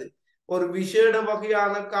ஆக்கப்பட்டது ஒரு விசேட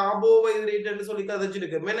வகையான கார்போஹைட்ரேட் என்று சொல்லி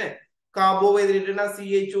கதைச்சிருக்கோம். என்ன கார்போஹைட்ரேட்னா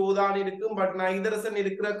CHO தான் இருக்கும், பட் நைதரசன்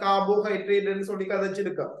இருக்கிற கார்போஹைட்ரேட் சொல்லி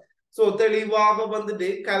கதைச்சிருக்கோம். சோ தெளிவாக வந்துட்டு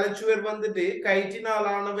கலைச்சுவர் வந்துட்டு கைட்டினால்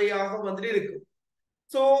ஆனவையாக வந்துட்டு இருக்கு.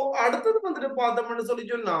 சோ அடுத்தது வந்துட்டு பார்த்தோம்னு சொல்லி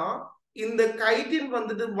சொன்னா இந்த கைட்டின்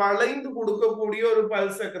வந்துட்டு வளைந்து கொடுக்கக்கூடிய ஒரு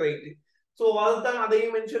பல்சக்கரைட். சோ அதுதான்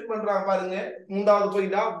அதையும் மென்ஷன் பண்றாங்க பாருங்க. மூன்றாவது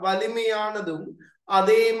பாயிண்டா வலிமையானதும்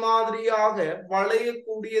அதே மாதிரியாக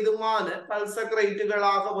வளையக்கூடியதுமான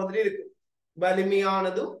பல்சக்கரைட்டுகளாக வந்துட்டு இருக்கு.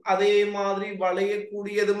 வலிமையானதும் அதே மாதிரி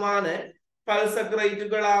வளையக்கூடியதுமான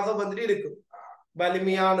பல்சக்கரைட்டுகளாக வந்துட்டு இருக்கு.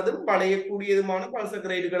 வலிமையானதும் வளையக்கூடியதுமான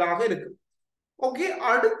பல்சக்கரைட்டுகளாக இருக்கு. ஓகே,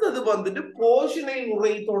 அடுத்தது வந்துட்டு போஷணை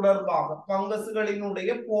முறை தொடர்பாக,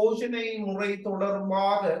 பங்கசுகளினுடைய போஷணை முறை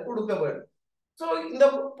தொடர்பாக கொடுக்க வேண்டும். சோ இந்த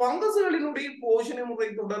பங்கசுகளினுடைய போஷணை முறை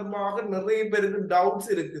தொடர்பாக நிறைய பேருக்கு டவுட்ஸ்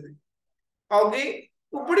இருக்குது. ஓகே,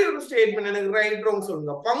 இப்படி ஒரு ஸ்டேட்மெண்ட் எனக்கு ரைட் ராங்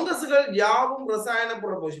சொல்லுங்க. பங்கசுகள் யாவும் ரசாயன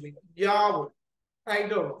புற போஷணிகள், யாவும்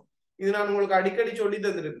ரைட் ராங். இது நான் உங்களுக்கு அடிக்கடி சொல்லி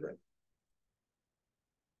தந்திருக்கிறேன்.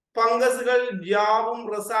 பங்கசுகள் யாவும்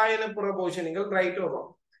ரசாயன புற போஷணிகள், ரைட் ராங்?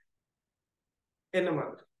 என்ன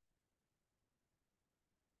மாதிரி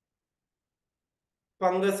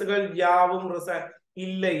பங்கசுகள் யாவும்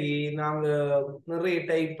இல்லையே, நாங்க நிறைய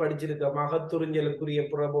டைப் படிச்சிருக்கோம். அகத்துறிஞ்சலுக்குரிய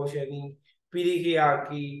புறபோஷணி,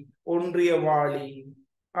 பிரிகையாக்கி, ஒன்றிய வாளி,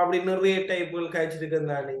 அப்படி நிறைய டைப்புகள்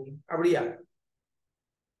கழிச்சிருக்கேன் தானே, அப்படியா?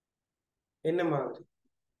 என்ன மாதிரி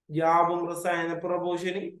யாவும் ரசாயன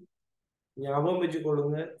புறபோஷணி ஞாபகம்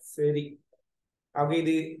வச்சுக்கொள்ளுங்க. சரி, அப்ப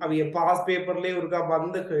இது அவைய பாஸ் பேப்பர்லயே ஒருக்கா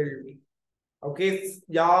வந்த கேள்வி. ஓகே,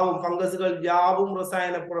 யாவும் பங்கசுகள் யாவும்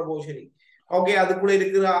ரசாயன புறபோஷணி. ஓகே, அதுக்குள்ள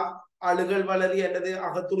இருக்கிற அழுகல் வளரி அல்லது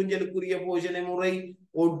அகத்துறிஞ்சலுக்குரிய போஷணை முறை,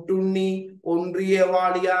 ஒட்டுண்ணி, ஒன்றிய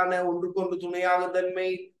வாளியான ஒன்றுக்கொன்று துணையாக தன்மை,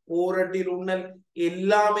 ஓரட்டில் உண்ணல்,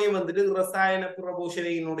 எல்லாமே வந்துட்டு ரசாயன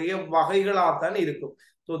புறபோஷணையினுடைய வகைகளாகத்தான் இருக்கும்.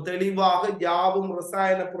 ஸோ தெளிவாக யாவும்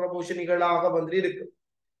ரசாயன புறபோஷணிகளாக வந்துட்டு இருக்கும்.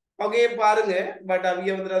 ஓகே பாருங்க, பட்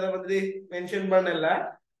அவிய வந்துட்டு அதை வந்துட்டு மென்ஷன் பண்ணல.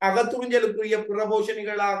 அகத்துறிஞ்சலுக்குரிய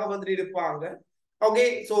புறபோஷணிகளாக வந்துட்டு இருப்பாங்க. ஓகே,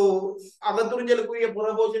 சோ அகத்துறிஞ்சலுக்குரிய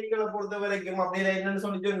புறபோஷணிகளை பொறுத்த வரைக்கும் அப்படின்னா என்னன்னு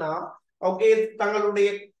சொல்லி சொன்னா, ஓகே தங்களுடைய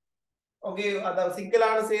ஓகே அதாவது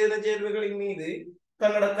சிக்கலான சேத சேர்வைகளின் மீது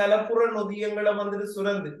தங்களோட கலப்புற நொதியங்களை வந்துட்டு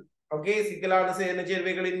சுரந்து, ஓகே சிக்கலான சேத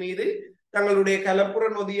சேர்வைகளின் மீது தங்களுடைய கலப்புற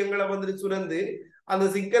நொதியங்களை வந்துட்டு சுரந்து அந்த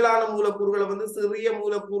சிக்கலான மூலக்கூறுகளை வந்து சிறிய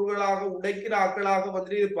மூலக்கூறுகளாக உடைக்கிற ஆட்களாக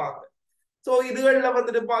வந்துட்டு இருப்பாங்க. சோ இதுகள்ல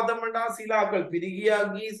வந்துட்டு பார்த்தோம்னா சிலாக்கள்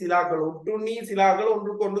பிரிகியாகி, சிலாக்கள் ஒட்டுண்ணி, சிலாக்கள்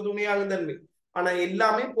ஒன்றுக்கொன்று துணியாகும் தன்மை. ஆனா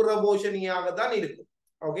எல்லாமே புறபோஷணியாக தான் இருக்கும்.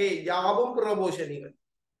 ஓகே, யாவும் புறபோஷணிகள்.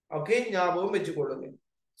 ஓகே, ஞாபகம் வச்சுக்கொள்ளுங்க.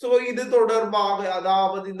 சோ இது தொடர்பாக,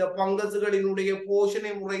 அதாவது இந்த பங்கசுகளினுடைய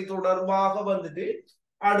போஷணை முறை தொடர்பாக வந்துட்டு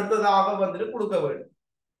அடுத்ததாக வந்துட்டு கொடுக்க வேண்டும்.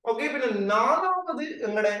 ஓகே, பின்ன நாலாவது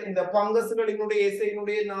எங்கட இந்த பங்கசுகளினுடைய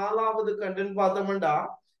இசையினுடைய நாலாவது கண்டன் பார்த்தோம்னா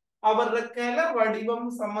அவர கல வடிவம்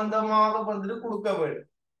சம்பந்தமாக வந்துட்டு கொடுக்க வேண்டும்.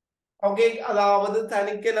 ஓகே, அதாவது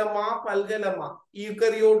தனிக்கலமா பல்கலமா,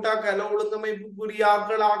 ஈக்கரியோட்டா கல ஒழுங்கமைப்புக்குரிய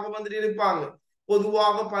ஆட்களாக வந்துட்டு இருப்பாங்க.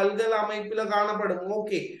 பொதுவாக பல்கல் அமைப்புல காணப்படும்.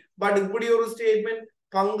 ஓகே, பட் இப்படி ஒரு ஸ்டேட்மெண்ட்,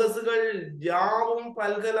 பங்கசுகள் யாவும்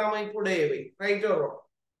பல்கல் அமைப்புடையவை, ரைட் ஓ ராங்?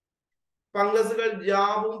 பங்கசுகள்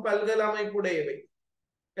யாவும் பல்கல் அமைப்புடையவை.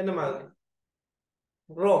 என்ன மாதிரி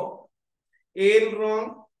ராங்? ஏன் ராங்?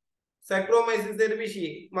 சக்ரோமைசிஸ்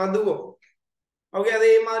மதுவம் ஓகே,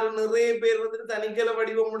 அதே மாதிரி நிறைய பேர் வந்துட்டு தனிக்கல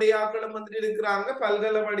வடிவமுடைய ஆக்களும் வந்துட்டு இருக்கிறாங்க,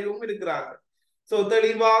 பல்கல வடிவமும் இருக்கிறாங்க. சோ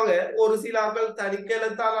தெளிவாக ஒரு சில ஆக்கள்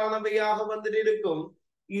தனிக்கலத்தாலானவையாக வந்துட்டு இருக்கும்.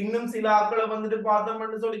 இன்னும் சில ஆக்களை வந்துட்டு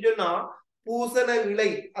பார்த்தோம்னு சொல்லி சொன்னா பூசண இலை,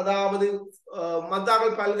 அதாவது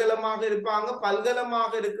மத்தாக்கள் பல்கலமாக இருப்பாங்க,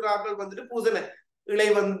 பல்கலமாக இருக்கிறார்கள் வந்துட்டு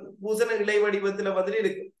பூசண இலை வடிவத்துல வந்துட்டு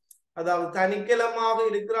இருக்கு. அதாவது தனிக்கலமாக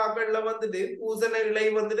இருக்கிறார்கள்ல வந்துட்டு பூசண இலை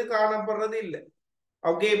வந்துட்டு காணப்படுறது இல்லை.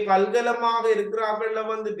 ஓகே, பல்கலமாக இருக்கிறார்கள்ல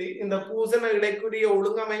வந்துட்டு இந்த பூசண இலைக்குரிய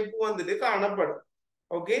ஒழுங்கமைப்பு வந்துட்டு காணப்படும்.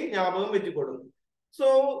 ஓகே, ஞாபகம் வச்சுக்கொடுங்க. சோ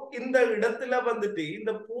இந்த இடத்துல வந்துட்டு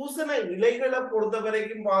இந்த பூசண இலைகளை பொறுத்த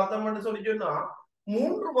வரைக்கும் பார்த்தோம்னு சொல்லி சொன்னா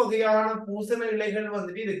 3 வகையான பூசண இலைகள்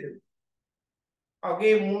வந்துட்டு இருக்குது. ஓகே,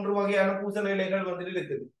 3 வகையான பூசண இலைகள் வந்துட்டு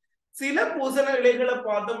இருக்குது. சில பூசண இலைகளை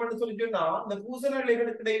பார்த்தோம்னு சொல்லி சொன்னா இந்த பூசண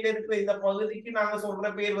இலைகளுக்கு இடையில இருக்கிற இந்த பகுதிக்கு நாங்க சொல்ற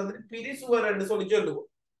பேர் வந்துட்டு பிரிசுவர் என்று சொல்லி சொல்லுவோம்.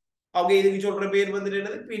 ஓகே, இதுக்கு சொல்ற பேர் வந்துட்டு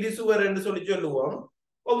என்னது, பிரிசுவர் என்று சொல்லி சொல்லுவோம்.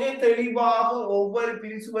 ஓகே, தெளிவாக ஒவ்வொரு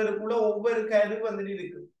பிரிசுவருக்குள்ள ஒவ்வொரு கரு வந்துட்டு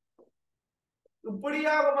இருக்கு.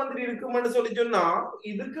 இப்படியாக வந்துட்டு இருக்கும்னு சொல்லி சொன்னா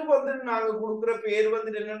இதுக்கு வந்துட்டு நாங்க கொடுக்குற பேர்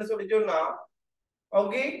வந்துட்டு என்னன்னு சொல்லி சொன்னா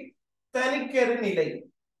ஓகே தனிக்கரு நிலை.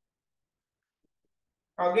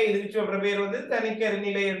 ஓகே, இதுக்கு சொல்ற பேர் வந்து தனிக்கரு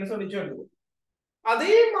நிலை என்று சொல்லி சொல்லுவோம்.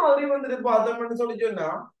 அதே மாதிரி வந்துட்டு பார்த்தோம்னு சொல்லி சொன்னா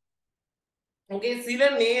ஓகே சில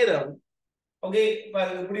நேரம் ஓகே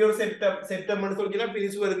இப்படி ஒரு செப்டம்னு சொல்லிச்சுன்னா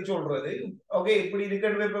பிரிசுவருக்கு சொல்றது. ஓகே, இப்படி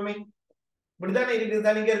இருக்கிறது எப்பவுமே இப்படித்தானே இருக்குது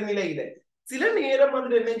தனிக்கரு நிலையில. சில நேரம்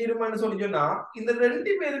வந்துட்டு என்ன செய்யுமான்னு சொல்லி சொன்னா இந்த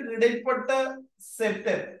 2 பேருக்கு இடைப்பட்ட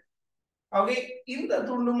செப்டம் ஓகே இந்த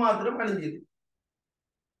துண்டு மாத்திரம் அழிஞ்சுது,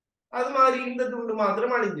 அது மாதிரி இந்த துண்டு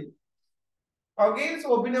மாத்திரம் அழிஞ்சுது. ஓகே, சோ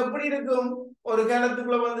பின்ன எப்படி இருக்கும், ஒரு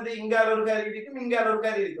காலத்துக்குள்ள வந்துட்டு இங்கால ஒரு கறி இருக்கும், இங்கால ஒரு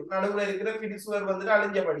கறி இருக்கும், நடுவுல இருக்கிற பிரிசுவர் வந்துட்டு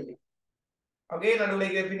அழிஞ்சபடியே. ஓகே, நடுவுல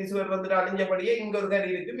இருக்கிற பிரிசுவர் வந்துட்டு அழிஞ்சபடியே இங்க ஒரு கறி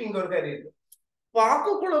இருக்கும், இங்க ஒரு கறி இருக்கும்.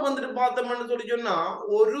 பாக்குக்குள்ள வந்துட்டு பார்த்தோம்னு சொல்லி சொன்னா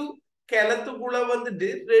ஒரு கிளத்துக்குள்ள வந்துட்டு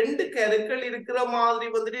 2 கருக்கள் இருக்கிற மாதிரி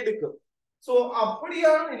வந்துட்டு இருக்கும். சோ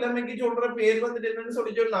அப்படியான நிலைமைக்கு சொல்ற பேர் வந்துட்டு என்னன்னு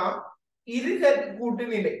சொல்லி சொன்னா இருகரு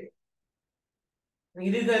கூட்டுநிலை.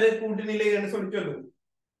 இருகரு கூட்டுநிலைன்னு சொல்லி சொல்லுவோம்.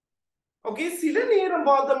 ஓகே, சில நேரம்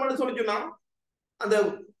பார்த்தோம்னு சொல்லி சொன்னா அந்த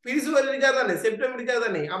பிரிசுவர் இருக்காதானே, செப்டம்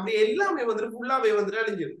இருக்காதானே, அப்படி எல்லாமே வந்துட்டு ஃபுல்லாவே வந்துட்டு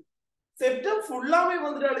அழிஞ்சிடும். செப்டம் ஃபுல்லாவே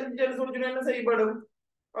வந்துட்டு அழிஞ்சுன்னு சொல்லி சொன்னா என்ன செய்யப்படும்,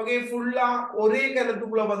 ஓகே ஃபுல்லா ஒரே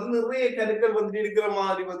கருத்துக்குள்ள வந்து நிறைய கருக்கள் வந்துட்டு இருக்கிற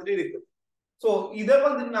மாதிரி வந்துட்டு இருக்கு. சோ இதை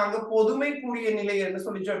வந்துட்டு நாங்க பொதுமைக்குரிய நிலை என்று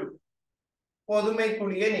சொல்லி சொல்லுவோம்.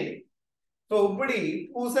 பொதுமைக்குரிய நிலை. சோ இப்படி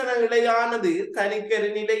பூசண நிலையானது தனிக்கரு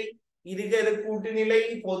நிலை, இருகரு கூட்டு நிலை,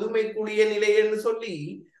 பொதுமைக்குரிய நிலை என்று சொல்லி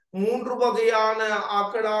 3 வகையான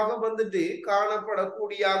ஆக்களாக வந்துட்டு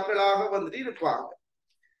காணப்படக்கூடிய ஆக்களாக வந்துட்டு இருப்பாங்க.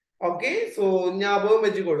 ஓகே, சோ ஞாபகம்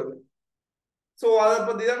வச்சுக்கொள்ளுங்க. சோ அதை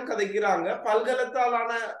பத்தி தான் கதைக்கிறாங்க.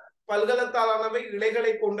 பல்கலத்தாலானவை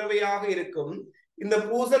இலைகளை கொண்டவையாக இருக்கும். இந்த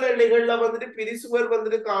பூசண இலைகள்ல வந்துட்டு பிரிசுவர்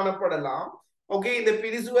வந்துட்டு காணப்படலாம். ஓகே, இந்த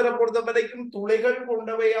பிரிசுவரை பொறுத்த வரைக்கும் துளைகள்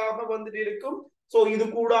கொண்டவையாக வந்துட்டு இருக்கும். சோ இது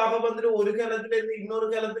கூடாக வந்துட்டு ஒரு கலத்துல இருந்து இன்னொரு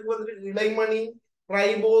கலத்துக்கு வந்துட்டு இலைமணி,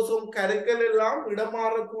 ரைபோசோம், கருக்கள் எல்லாம்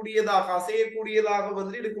இடமாறக்கூடியதாக அசையக்கூடியதாக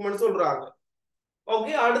வந்துட்டு இருக்கும்னு சொல்றாங்க.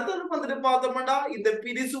 ஓகே, அடுத்தது வந்துட்டு பார்த்தோம்னா இந்த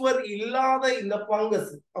பிரிசுவர் இல்லாத இந்த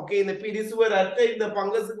பங்கஸ். ஓகே, இந்த பிரிசுவர் அற்ற இந்த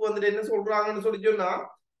பங்கஸுக்கு வந்துட்டு என்ன சொல்றாங்கன்னு சொல்லி சொன்னா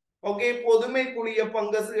ஓகே பொதுமைக்குரிய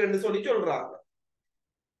பங்கஸ் என்று சொல்லி சொல்றாங்க.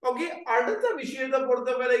 ஓகே, அடுத்த விஷயத்தை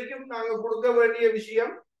பொறுத்த வரைக்கும் நாங்க கொடுக்க வேண்டிய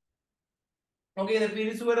விஷயம் ஓகே இந்த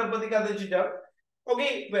பிரிசுவரை பத்தி கதைச்சிட்டோம். ஓகே,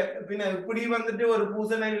 பின்ன இப்படி வந்துட்டு ஒரு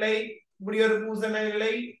பூசண இலை, இப்படி ஒரு பூசண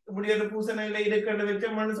இலை, இப்படி ஒரு பூசண இலை இருக்குன்னு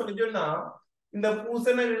வச்சோம்னு சொல்லி சொன்னா இந்த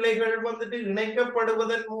பூசண இலைகள் வந்துட்டு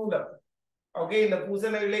இணைக்கப்படுவதன் மூலம் ஓகே இந்த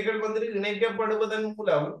பூசண இலைகள் வந்துட்டு இணைக்கப்படுவதன்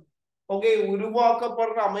மூலம் ஓகே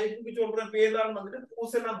உருவாக்கப்படுற அமைப்புக்கு சொல்ற பேர் தான் வந்துட்டு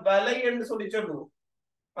பூசண வலை என்று சொல்லி சொல்லுவோம்.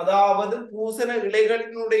 அதாவது பூசண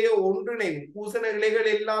இலைகளினுடைய ஒன்றிணைவு, பூசண இலைகள்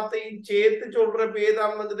எல்லாத்தையும் சேர்த்து சொல்ற பேர்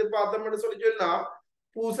தான் வந்துட்டு பார்த்தோம்னு சொல்லி சொன்னா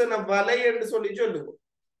பூசண வலை என்று சொல்லி சொல்லுவோம்.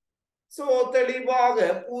 சோ தெளிவாக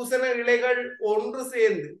பூசண இலைகள் ஒன்று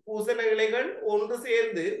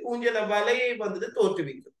சேர்ந்து பூஞ்சன வலையை வந்துட்டு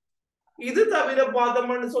தோற்றுவிக்கும். இது தவிர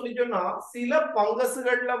பார்த்தோம்னு சொல்லி சொன்னா சில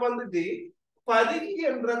பங்கசுகள்ல வந்துட்டு பருகி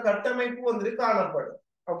என்ற கட்டமைப்பு வந்துட்டு காணப்படும்.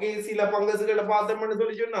 ஓகே, சில பங்கசுகளை பார்த்தோம்னு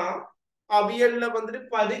சொல்லி சொன்னா அவியல்ல வந்துட்டு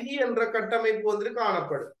பருகி என்ற கட்டமைப்பு வந்துட்டு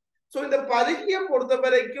காணப்படும். சோ இந்த பருகிய பொறுத்த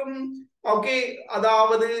வரைக்கும் ஓகே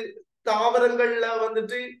அதாவது தாவரங்கள்ல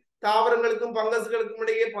வந்துட்டு தாவரங்களுக்கும் பங்கசுகளுக்கும்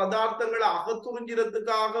இடையே பதார்த்தங்களை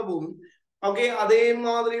அகத்துறிஞ்சிறதுக்காகவும் ஓகே அதே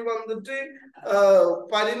மாதிரி வந்துட்டு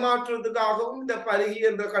பரிமாற்றத்துக்காகவும் இந்த பருகி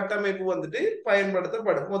என்ற கட்டமைப்பு வந்துட்டு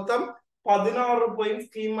பயன்படுத்தப்படும். மொத்தம் 16 பாயிண்ட்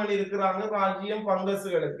ஸ்கீம் பண்ணி இருக்கிறாங்க ராஜ்யம்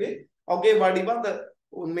பங்கசுகளுக்கு. ஓகே, வடிவா அந்த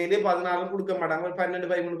உண்மையிலே 16 கொடுக்க மாட்டாங்க, 12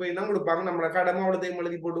 13 தான் கொடுப்பாங்க. நம்மளோட கடமை அவ்வளோதையும்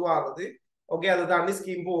எழுதி போட்டு வாருது. ஓகே, அதை தாண்டி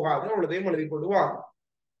ஸ்கீம் போகாது, அவ்வளோதையும் எழுதி கொண்டு வாங்க.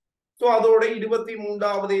 ஸோ அதோட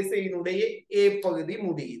 23வது எஸ்ஏயினுடைய ஏ பகுதி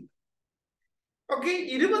முடியுது. ஓகே,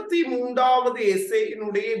 23வது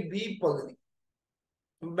எஸ்ஏயினுடைய பி பகுதி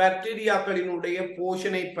பாக்டீரியாக்களினுடைய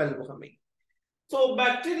போஷணை பல்வகமை. சோ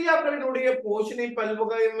பாக்டீரியாக்களினுடைய போஷணை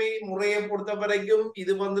பல்வகமை முறையை பொறுத்த வரைக்கும்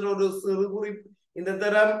இது வந்து ஒரு சிறு குறிப்பு. இந்த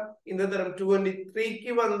தரம்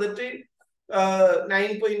 23க்கு வந்துட்டு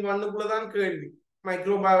 9.1க்குள்ளதான் கேள்வி.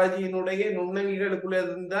 மைக்ரோபயாலஜியினுடைய நுண்ணங்கிகளுக்குள்ள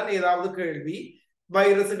இருந்தான் ஏதாவது கேள்வி.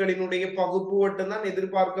 வைரசுகளினுடைய பகுப்பு மட்டும் தான்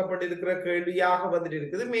எதிர்பார்க்கப்பட்டிருக்கிற கேள்வியாக வந்துட்டு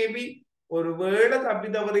இருக்குது. மேபி ஒருவேளை தப்பி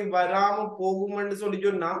தவறி வராம போகும்னு சொல்லி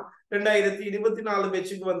சொன்னா 2024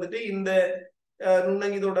 பேச்சுக்கு வந்துட்டு இந்த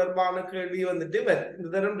நுண்ணங்கி தொடர்பான கேள்வி வந்துட்டு வரும். இந்த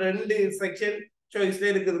தரம் 2 செக்ஷன் சாய்ஸ்ல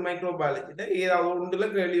இருக்குது மைக்ரோபயாலஜில, ஏதாவது ஒன்றுல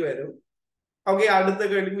கேள்வி வரும். ஓகே, அடுத்த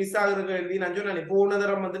கேள்வி மிஸ் ஆகுற கேள்வி நான் சொன்னேன். போன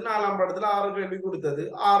தரம் வந்து 4ஆம் படத்துல 6 கேள்வி கொடுத்தது,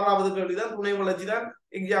 6வது கேள்வி தான் துணை வளர்ச்சி தான்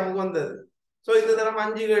எக்ஸாமுக்கு வந்தது. சோ இந்த தரம்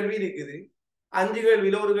 5 கேள்வி இருக்குது. 5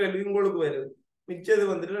 கேள்வியில ஒரு கேள்வி உங்களுக்கு வரும். மிச்சது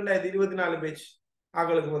வந்துட்டு 2024 பேச்சு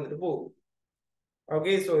ஆக்களுக்கு வந்துட்டு போகும்.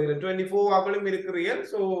 ஓகே, சோ இதுல 24 ஆக்களும் இருக்கிறீர்கள்.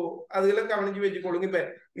 சோ அதுல கவனிச்சு வச்சுக்கொள்ளுங்க. இப்ப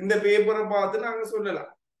இந்த பேப்பரை பார்த்து நாங்க சொல்லலாம்,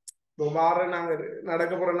 இப்போ வார நாங்க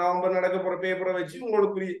நடக்க போற நவம்பர் நடக்க போற பேப்பரை வச்சு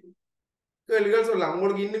உங்களுக்கு கேள்விகள் சொல்லலாம்,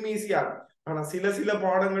 உங்களுக்கு இன்னும் ஈஸியா இருக்கும். ஆனா சில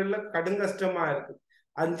பாடங்கள்ல கடும் கஷ்டமா இருக்கு.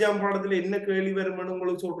 5ஆம் பாடத்துல என்ன கேள்வி வரும்னு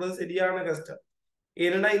உங்களுக்கு சொல்றது சரியான கஷ்டம்.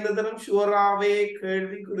 ஏன்னா இந்த தரம் ஷுவராவே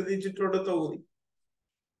கேள்வி குருதி சுற்றோட தொகுதி.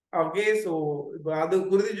 ஓகே, சோ இப்ப அது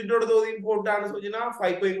குருதி சுற்றோட தொகுதி போட்டான்னு சொன்னா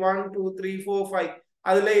 5.1 2 3 4 5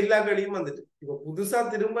 அதுல எல்லா கேள்வியும் வந்துட்டு இப்ப புதுசா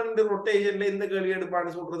திரும்ப ரொட்டேஷன்ல எந்த கேள்வி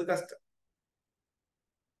எடுப்பான்னு சொல்றது கஷ்டம்.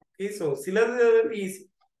 ஓகே, சோ சிலது ஈஸி.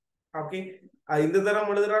 ஓகே, இந்த தரம்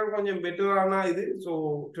எழுதுறாங்க கொஞ்சம் பெட்டரானா இது. ஸோ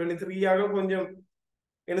 23ஆக கொஞ்சம்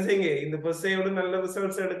என்ன செய்யுங்க, இந்த பஸ்ஸையோட நல்ல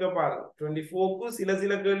ரிசல்ட்ஸ் எடுக்க பாருங்க. 24க்கு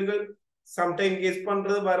சில கேள்விகள் சம்டைம் கெஸ்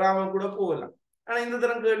பண்றது வராம கூட போகலாம். ஆனா இந்த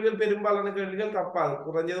தரம் கேள்விகள் பெரும்பாலான கேள்விகள் தப்பாது.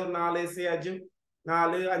 குறைஞ்சது ஒரு 4 எஸ்ஏயாச்சும்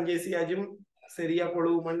 4-5 எஸ்ஏயாச்சும் சரியா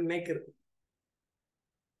கொழுவுமன்னு நினைக்கிறது.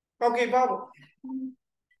 ஓகே பாப்போம்.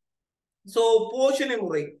 சோ போஷணை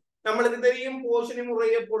முறை நம்மளுக்கு தெரியும். போஷணை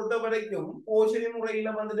முறையை பொறுத்த வரைக்கும் போஷணை முறையில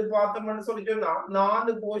வந்துட்டு பார்த்தோம்னு சொல்லி சொன்னா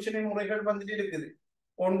 4 போஷணை முறைகள் வந்துட்டு இருக்குது.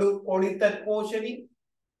 ஒன்று ஒளித்தற்போஷணி,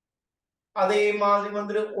 அதே மாதிரி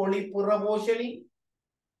வந்துட்டு ஒளிப்புற போஷணி,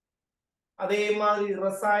 அதே மாதிரி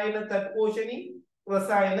ரசாயன தற்போஷணி,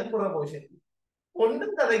 ரசாயன புறபோஷணி.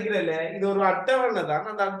 ஒன்றும் கதைக்கிறல்ல, இது ஒரு அட்டவணை தான்.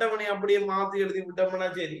 அந்த அட்டவணை அப்படியே மாத்தி எழுதி விட்டோம்னா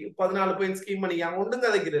சரி 14 பாயிண்ட் ஸ்கீம் பண்ணிக்காங்க. ஒன்றும்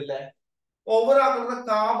கதைக்கிறல்ல. ஒவ்வொரு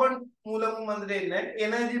கார்பன் மூலமும் வந்துட்டு என்ன,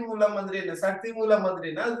 எனர்ஜி மூலம் வந்துட்டு என்ன, சக்தி மூலம் வந்துட்டு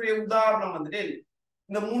என்ன, அதுக்கு உதாரணம் வந்துட்டு என்ன,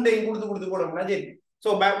 இந்த மூண்டையும் கொடுத்து போனோம்னா சரி. சோ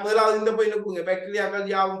முதலாவது இந்த போய் கொடுங்க,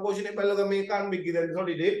 பாக்டீரியாக்கள் யாவும் போஷணை பல்வகமே காண்பிக்குதுன்னு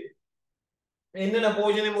சொல்லிட்டு என்னென்ன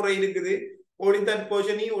போஷணை முறை இருக்குது, ஒளி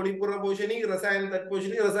தற்போஷணி, ஒளிப்புற போஷணி, ரசாயன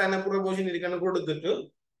தற்போஷணி, ரசாயன புற போஷணி இருக்குன்னு கொடுத்துட்டு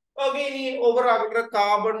ஓகே நீ ஒவ்வொரு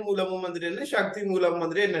கார்பன் மூலமும் வந்துட்டு என்ன, சக்தி மூலம்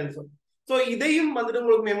வந்துட்டு என்னன்னு சொல்லு. சோ இதையும் வந்துட்டு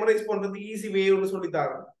உங்களுக்கு மெமரைஸ் பண்றது ஈஸி வேவ்னு சொல்லி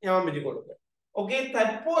தராங்க, ஞாபகம் வச்சு கொடுங்க. ஓகே,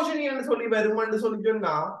 தற்போஷணி சொல்லி வருமான்னு சொல்லி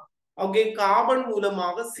சொன்னா ஓகே கார்பன்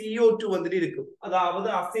மூலமாக CO2 வந்துட்டு இருக்கும், அதாவது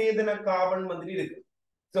அசேதன கார்பன் வந்துட்டு இருக்கு.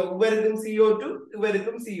 சோ இவருக்கும் CO2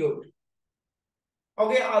 இவருக்கும் CO2.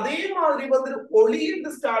 ஓகே, அதே மாதிரி வந்துட்டு ஒளி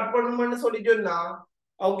என்று ஸ்டார்ட் பண்ணும்னு சொல்லி சொன்னா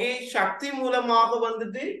ஓகே சக்தி மூலமாக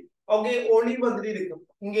வந்துட்டு ஓகே ஒளி வந்துட்டு இருக்கும்.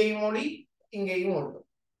 இங்கேயும் ஒளி, இங்கேயும் ஒளி.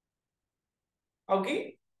 ஓகே,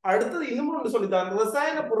 அடுத்தது இன்னும் ஒன்று சொல்லித்தான்,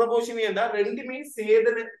 ரசாயன புறபோஷணி என்றால் ரெண்டுமே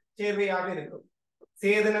சேதன சேர்வையாக இருக்கும்.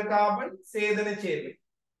 சேதன கார்பன், சேதன சேர்வை.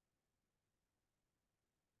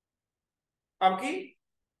 ஓகே,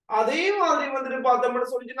 அதே மாதிரி வந்துட்டு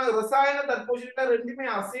பார்த்தோம்னு சொல்லிச்சுன்னா ரசாயன தற்போஷணி ரெண்டுமே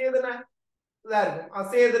அசேதன இருக்கும்,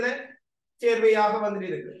 அசேதன சேர்வையாக வந்துட்டு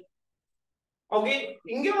இருக்கு. ஓகே,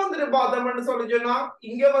 இங்க வந்துட்டு பார்த்தோம்னு சொல்லி சொன்னா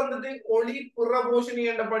இங்க வந்துட்டு ஒளி புறபோஷணி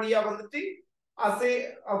என்றபடியா வந்துட்டு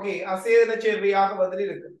அசேதன சேர்வையாக வந்துட்டு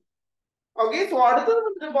இருக்கு. ஓகே, சோ அடுத்தது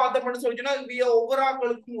வந்துட்டு பார்த்தோம்னு சொல்லி சொன்னா ஒவ்வொரு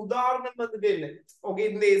ஆட்களுக்கும் உதாரணம் வந்துட்டு இல்லை. ஓகே,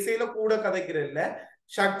 இந்த இசையில கூட கதைக்கிற இல்ல,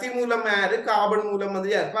 சக்தி மூலம் யாரு, கார்பன் மூலம்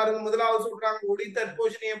வந்து யார் பாருங்க. முதலாவது சொல்றாங்க ஒளி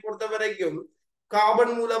தற்போஷணியை பொறுத்த வரைக்கும்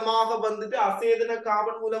கார்பன் மூலமாக வந்துட்டு அசேதன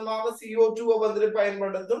கார்பன் மூலமாக CO2 வந்துட்டு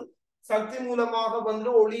பயன்படுத்தும், சக்தி மூலமாக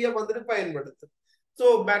வந்துட்டு ஒளியை வந்துட்டு பயன்படுத்தும். சோ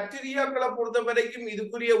பாக்டீரியாக்களை பொறுத்த வரைக்கும்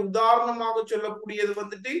இதுக்குரிய உதாரணமாக சொல்லக்கூடியது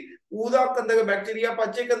வந்துட்டு ஊதா கந்தக பாக்டீரியா,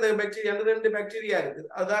 பச்சை கந்தக பாக்டீரியா, 2 பாக்டீரியா இருக்குது.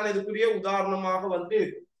 அதான் இதுக்குரிய உதாரணமாக வந்து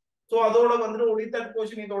இருக்கு. சோ அதோட வந்துட்டு ஒளி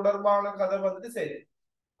தற்போஷணி தொடர்பான கதை வந்துட்டு சரி.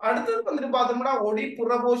 அடுத்தது வந்துட்டு பார்த்தோம்னா ஒளி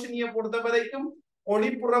புறபோஷணியை பொறுத்த வரைக்கும் ஒளி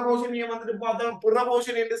புறபோஷணியை வந்துட்டு பார்த்தோம்,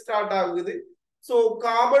 புறபோஷணி என்று ஸ்டார்ட் ஆகுது. சோ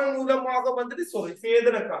கார்பன் மூலமாக வந்துட்டு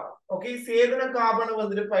சேதன கார்பன். ஓகே, சேதன கார்பனை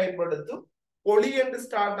வந்துட்டு பயன்படுத்தும், ஒளி என்று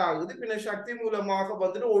ஸ்டார்ட் ஆகுது. பின்ன சக்தி மூலமாக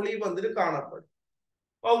வந்துட்டு ஒளி வந்துட்டு காணப்படும்.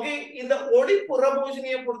 ஓகே, இந்த ஒளி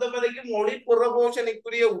புறபோஷணியை பொறுத்த வரைக்கும் ஒளி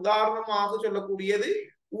புறபோஷணைக்குரிய உதாரணமாக சொல்லக்கூடியது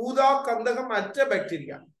ஊதா கந்தகம் அற்ற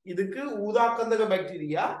பாக்டீரியா. இதுக்கு ஊதா கந்தக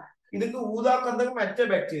பாக்டீரியா, இதுக்கு ஊதா கந்தகம் அற்ற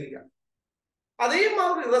பாக்டீரியா. அதே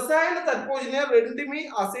மாதிரி ரசாயன தற்போஜனியா ரெண்டுமே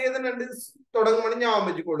அசேதன் என்று தொடங்கும் ஞாபகம்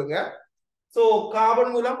வச்சுக்கொள்ளுங்க. சோ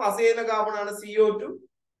கார்பன் மூலம் அசேதன கார்பனான CO2,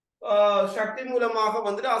 சக்தி மூலமாக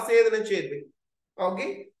வந்துட்டு அசேதன சேர்வு. ஓகே,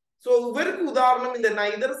 சோ இவருக்கு உதாரணம் இந்த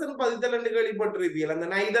நைதரசன் பதித்தல் என்று கேள்விப்பட்டிருப்பீர்கள். அந்த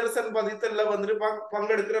நைதரசன் பதித்தல்ல வந்துட்டு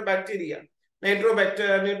பங்கெடுக்கிற பாக்டீரியா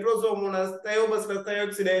நைட்ரோபாக்டர், நைட்ரோசோமோனஸ், தயோபஸ்லஸ்,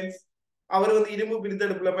 தயோக்சிடென்ஸ். அவர் வந்து இரும்பு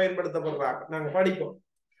பிரித்தெடுப்புல பயன்படுத்தப்படுறாங்க, நாங்க படிப்போம்.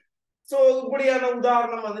 சோ இப்படியான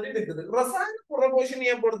உதாரணம் வந்துட்டு இருக்குது. ரசாயன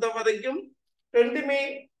புறபோஷணியை பொறுத்த வரைக்கும் ரெண்டுமே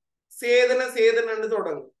சேதன சேதனன்னு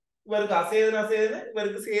தொடங்கும். இவருக்கு அசேதன சேதன,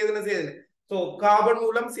 இவருக்கு சேதன சேதன. சோ கார்பன்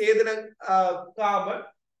மூலம் சேதன கார்பன்,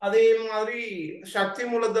 அதே மாதிரி சக்தி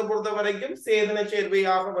மூலத்தை பொறுத்த வரைக்கும் சேதன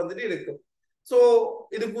சேர்வையாக வந்துட்டு இருக்கும். சோ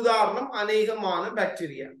இதுக்கு உதாரணம் அநேகமான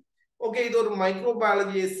பாக்டீரியா. ஓகே, இது ஒரு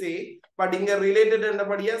மைக்ரோபயாலஜி எஸ்ஸே, பட் இங்க ரிலேட்டட்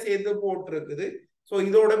என்றபடியா சேர்த்து போட்டிருக்குது. சோ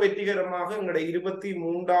இதோட வெற்றிகரமாக எங்களுடைய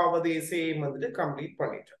 23வது எஸ்ஸேயை வந்துட்டு கம்ப்ளீட்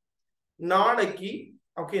பண்ணிட்டோம். நாளைக்கு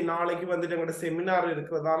நாளைக்கு வந்துட்டு எங்களோட செமினார்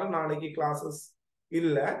இருக்கிறதால நாளைக்கு கிளாஸஸ்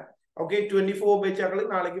இல்ல. ஓகே, 24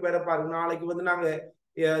 பேச்சாக்களுக்கு நாளைக்கு வேற பாருங்க. நாளைக்கு வந்து நாங்க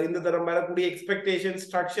இந்த தரம் வரக்கூடிய எக்ஸ்பெக்டேஷன்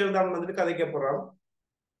ஸ்ட்ரக்சர் தான் வந்துட்டு கதைக்க போறோம்.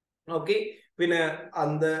 ஓகே, பின்ன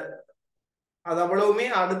அந்த அது அவ்வளவுமே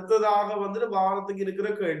அடுத்ததாக வந்துட்டு வாரத்துக்கு இருக்கிற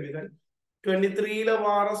கேள்விகள். 23ல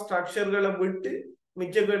வார ஸ்ட்ரக்சர்களை விட்டு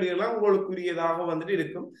மிச்ச கேள்விகள்லாம் உங்களுக்குரியதாக வந்துட்டு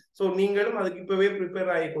இருக்கும். ஸோ நீங்களும் அதுக்கு இப்பவே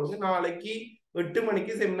ப்ரிப்பேர் ஆகிக்கொள்ளுங்க. நாளைக்கு 8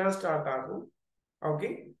 மணிக்கு செமினார் ஸ்டார்ட் ஆகும். ஓகே,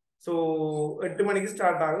 ஸோ 8 மணிக்கு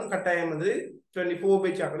ஸ்டார்ட் ஆகும். கட்டாயம் வந்து 24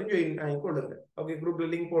 பேச்சாக்களும் ஜாயின் ஆகிக்கொள்ளுங்க. ஓகே, குரூப்ல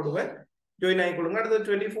லிங்க் போடுவேன், ஜாயின் ஆகிக்கொள்ளுங்க. அடுத்து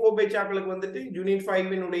 24 பேச்சாக்களுக்கு வந்துட்டு யூனிட்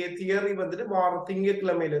 5 தியரி வந்துட்டு வார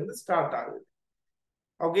திங்கட்கிழமையில இருந்து ஸ்டார்ட் ஆகுது.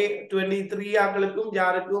 ஓகே, 23 ஆக்களுக்கும்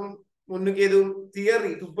யாருக்கும் முன்னுக்கு எதுவும்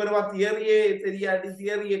தியரி துப்பரவா தியரியே தெரியாட்டி,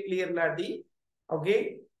 தியரியே கிளியர் இல்லாட்டி, ஓகே,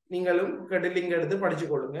 நீங்களும் லிங்க் எடுத்து படிச்சு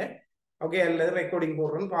கொள்ளுங்க. ஓகே, அல்லது ரெக்கார்டிங்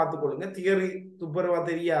போடுறோன்னு பார்த்துக்கொள்ளுங்க. தியரி துப்பரவா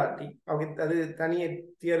தெரியாட்டி, ஓகே, அது தனிய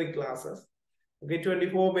தியரி கிளாஸஸ். ஓகே,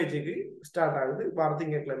 24 பேஜுக்கு ஸ்டார்ட் ஆகுது வார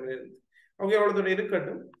திங்கட்கிழமையில இருந்து. ஓகே, அவ்வளோதோட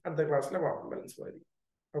இருக்கட்டும். அடுத்த கிளாஸ்ல பார்ப்போம் பேலன்ஸ் மாதிரி.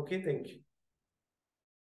 Okay, thank you.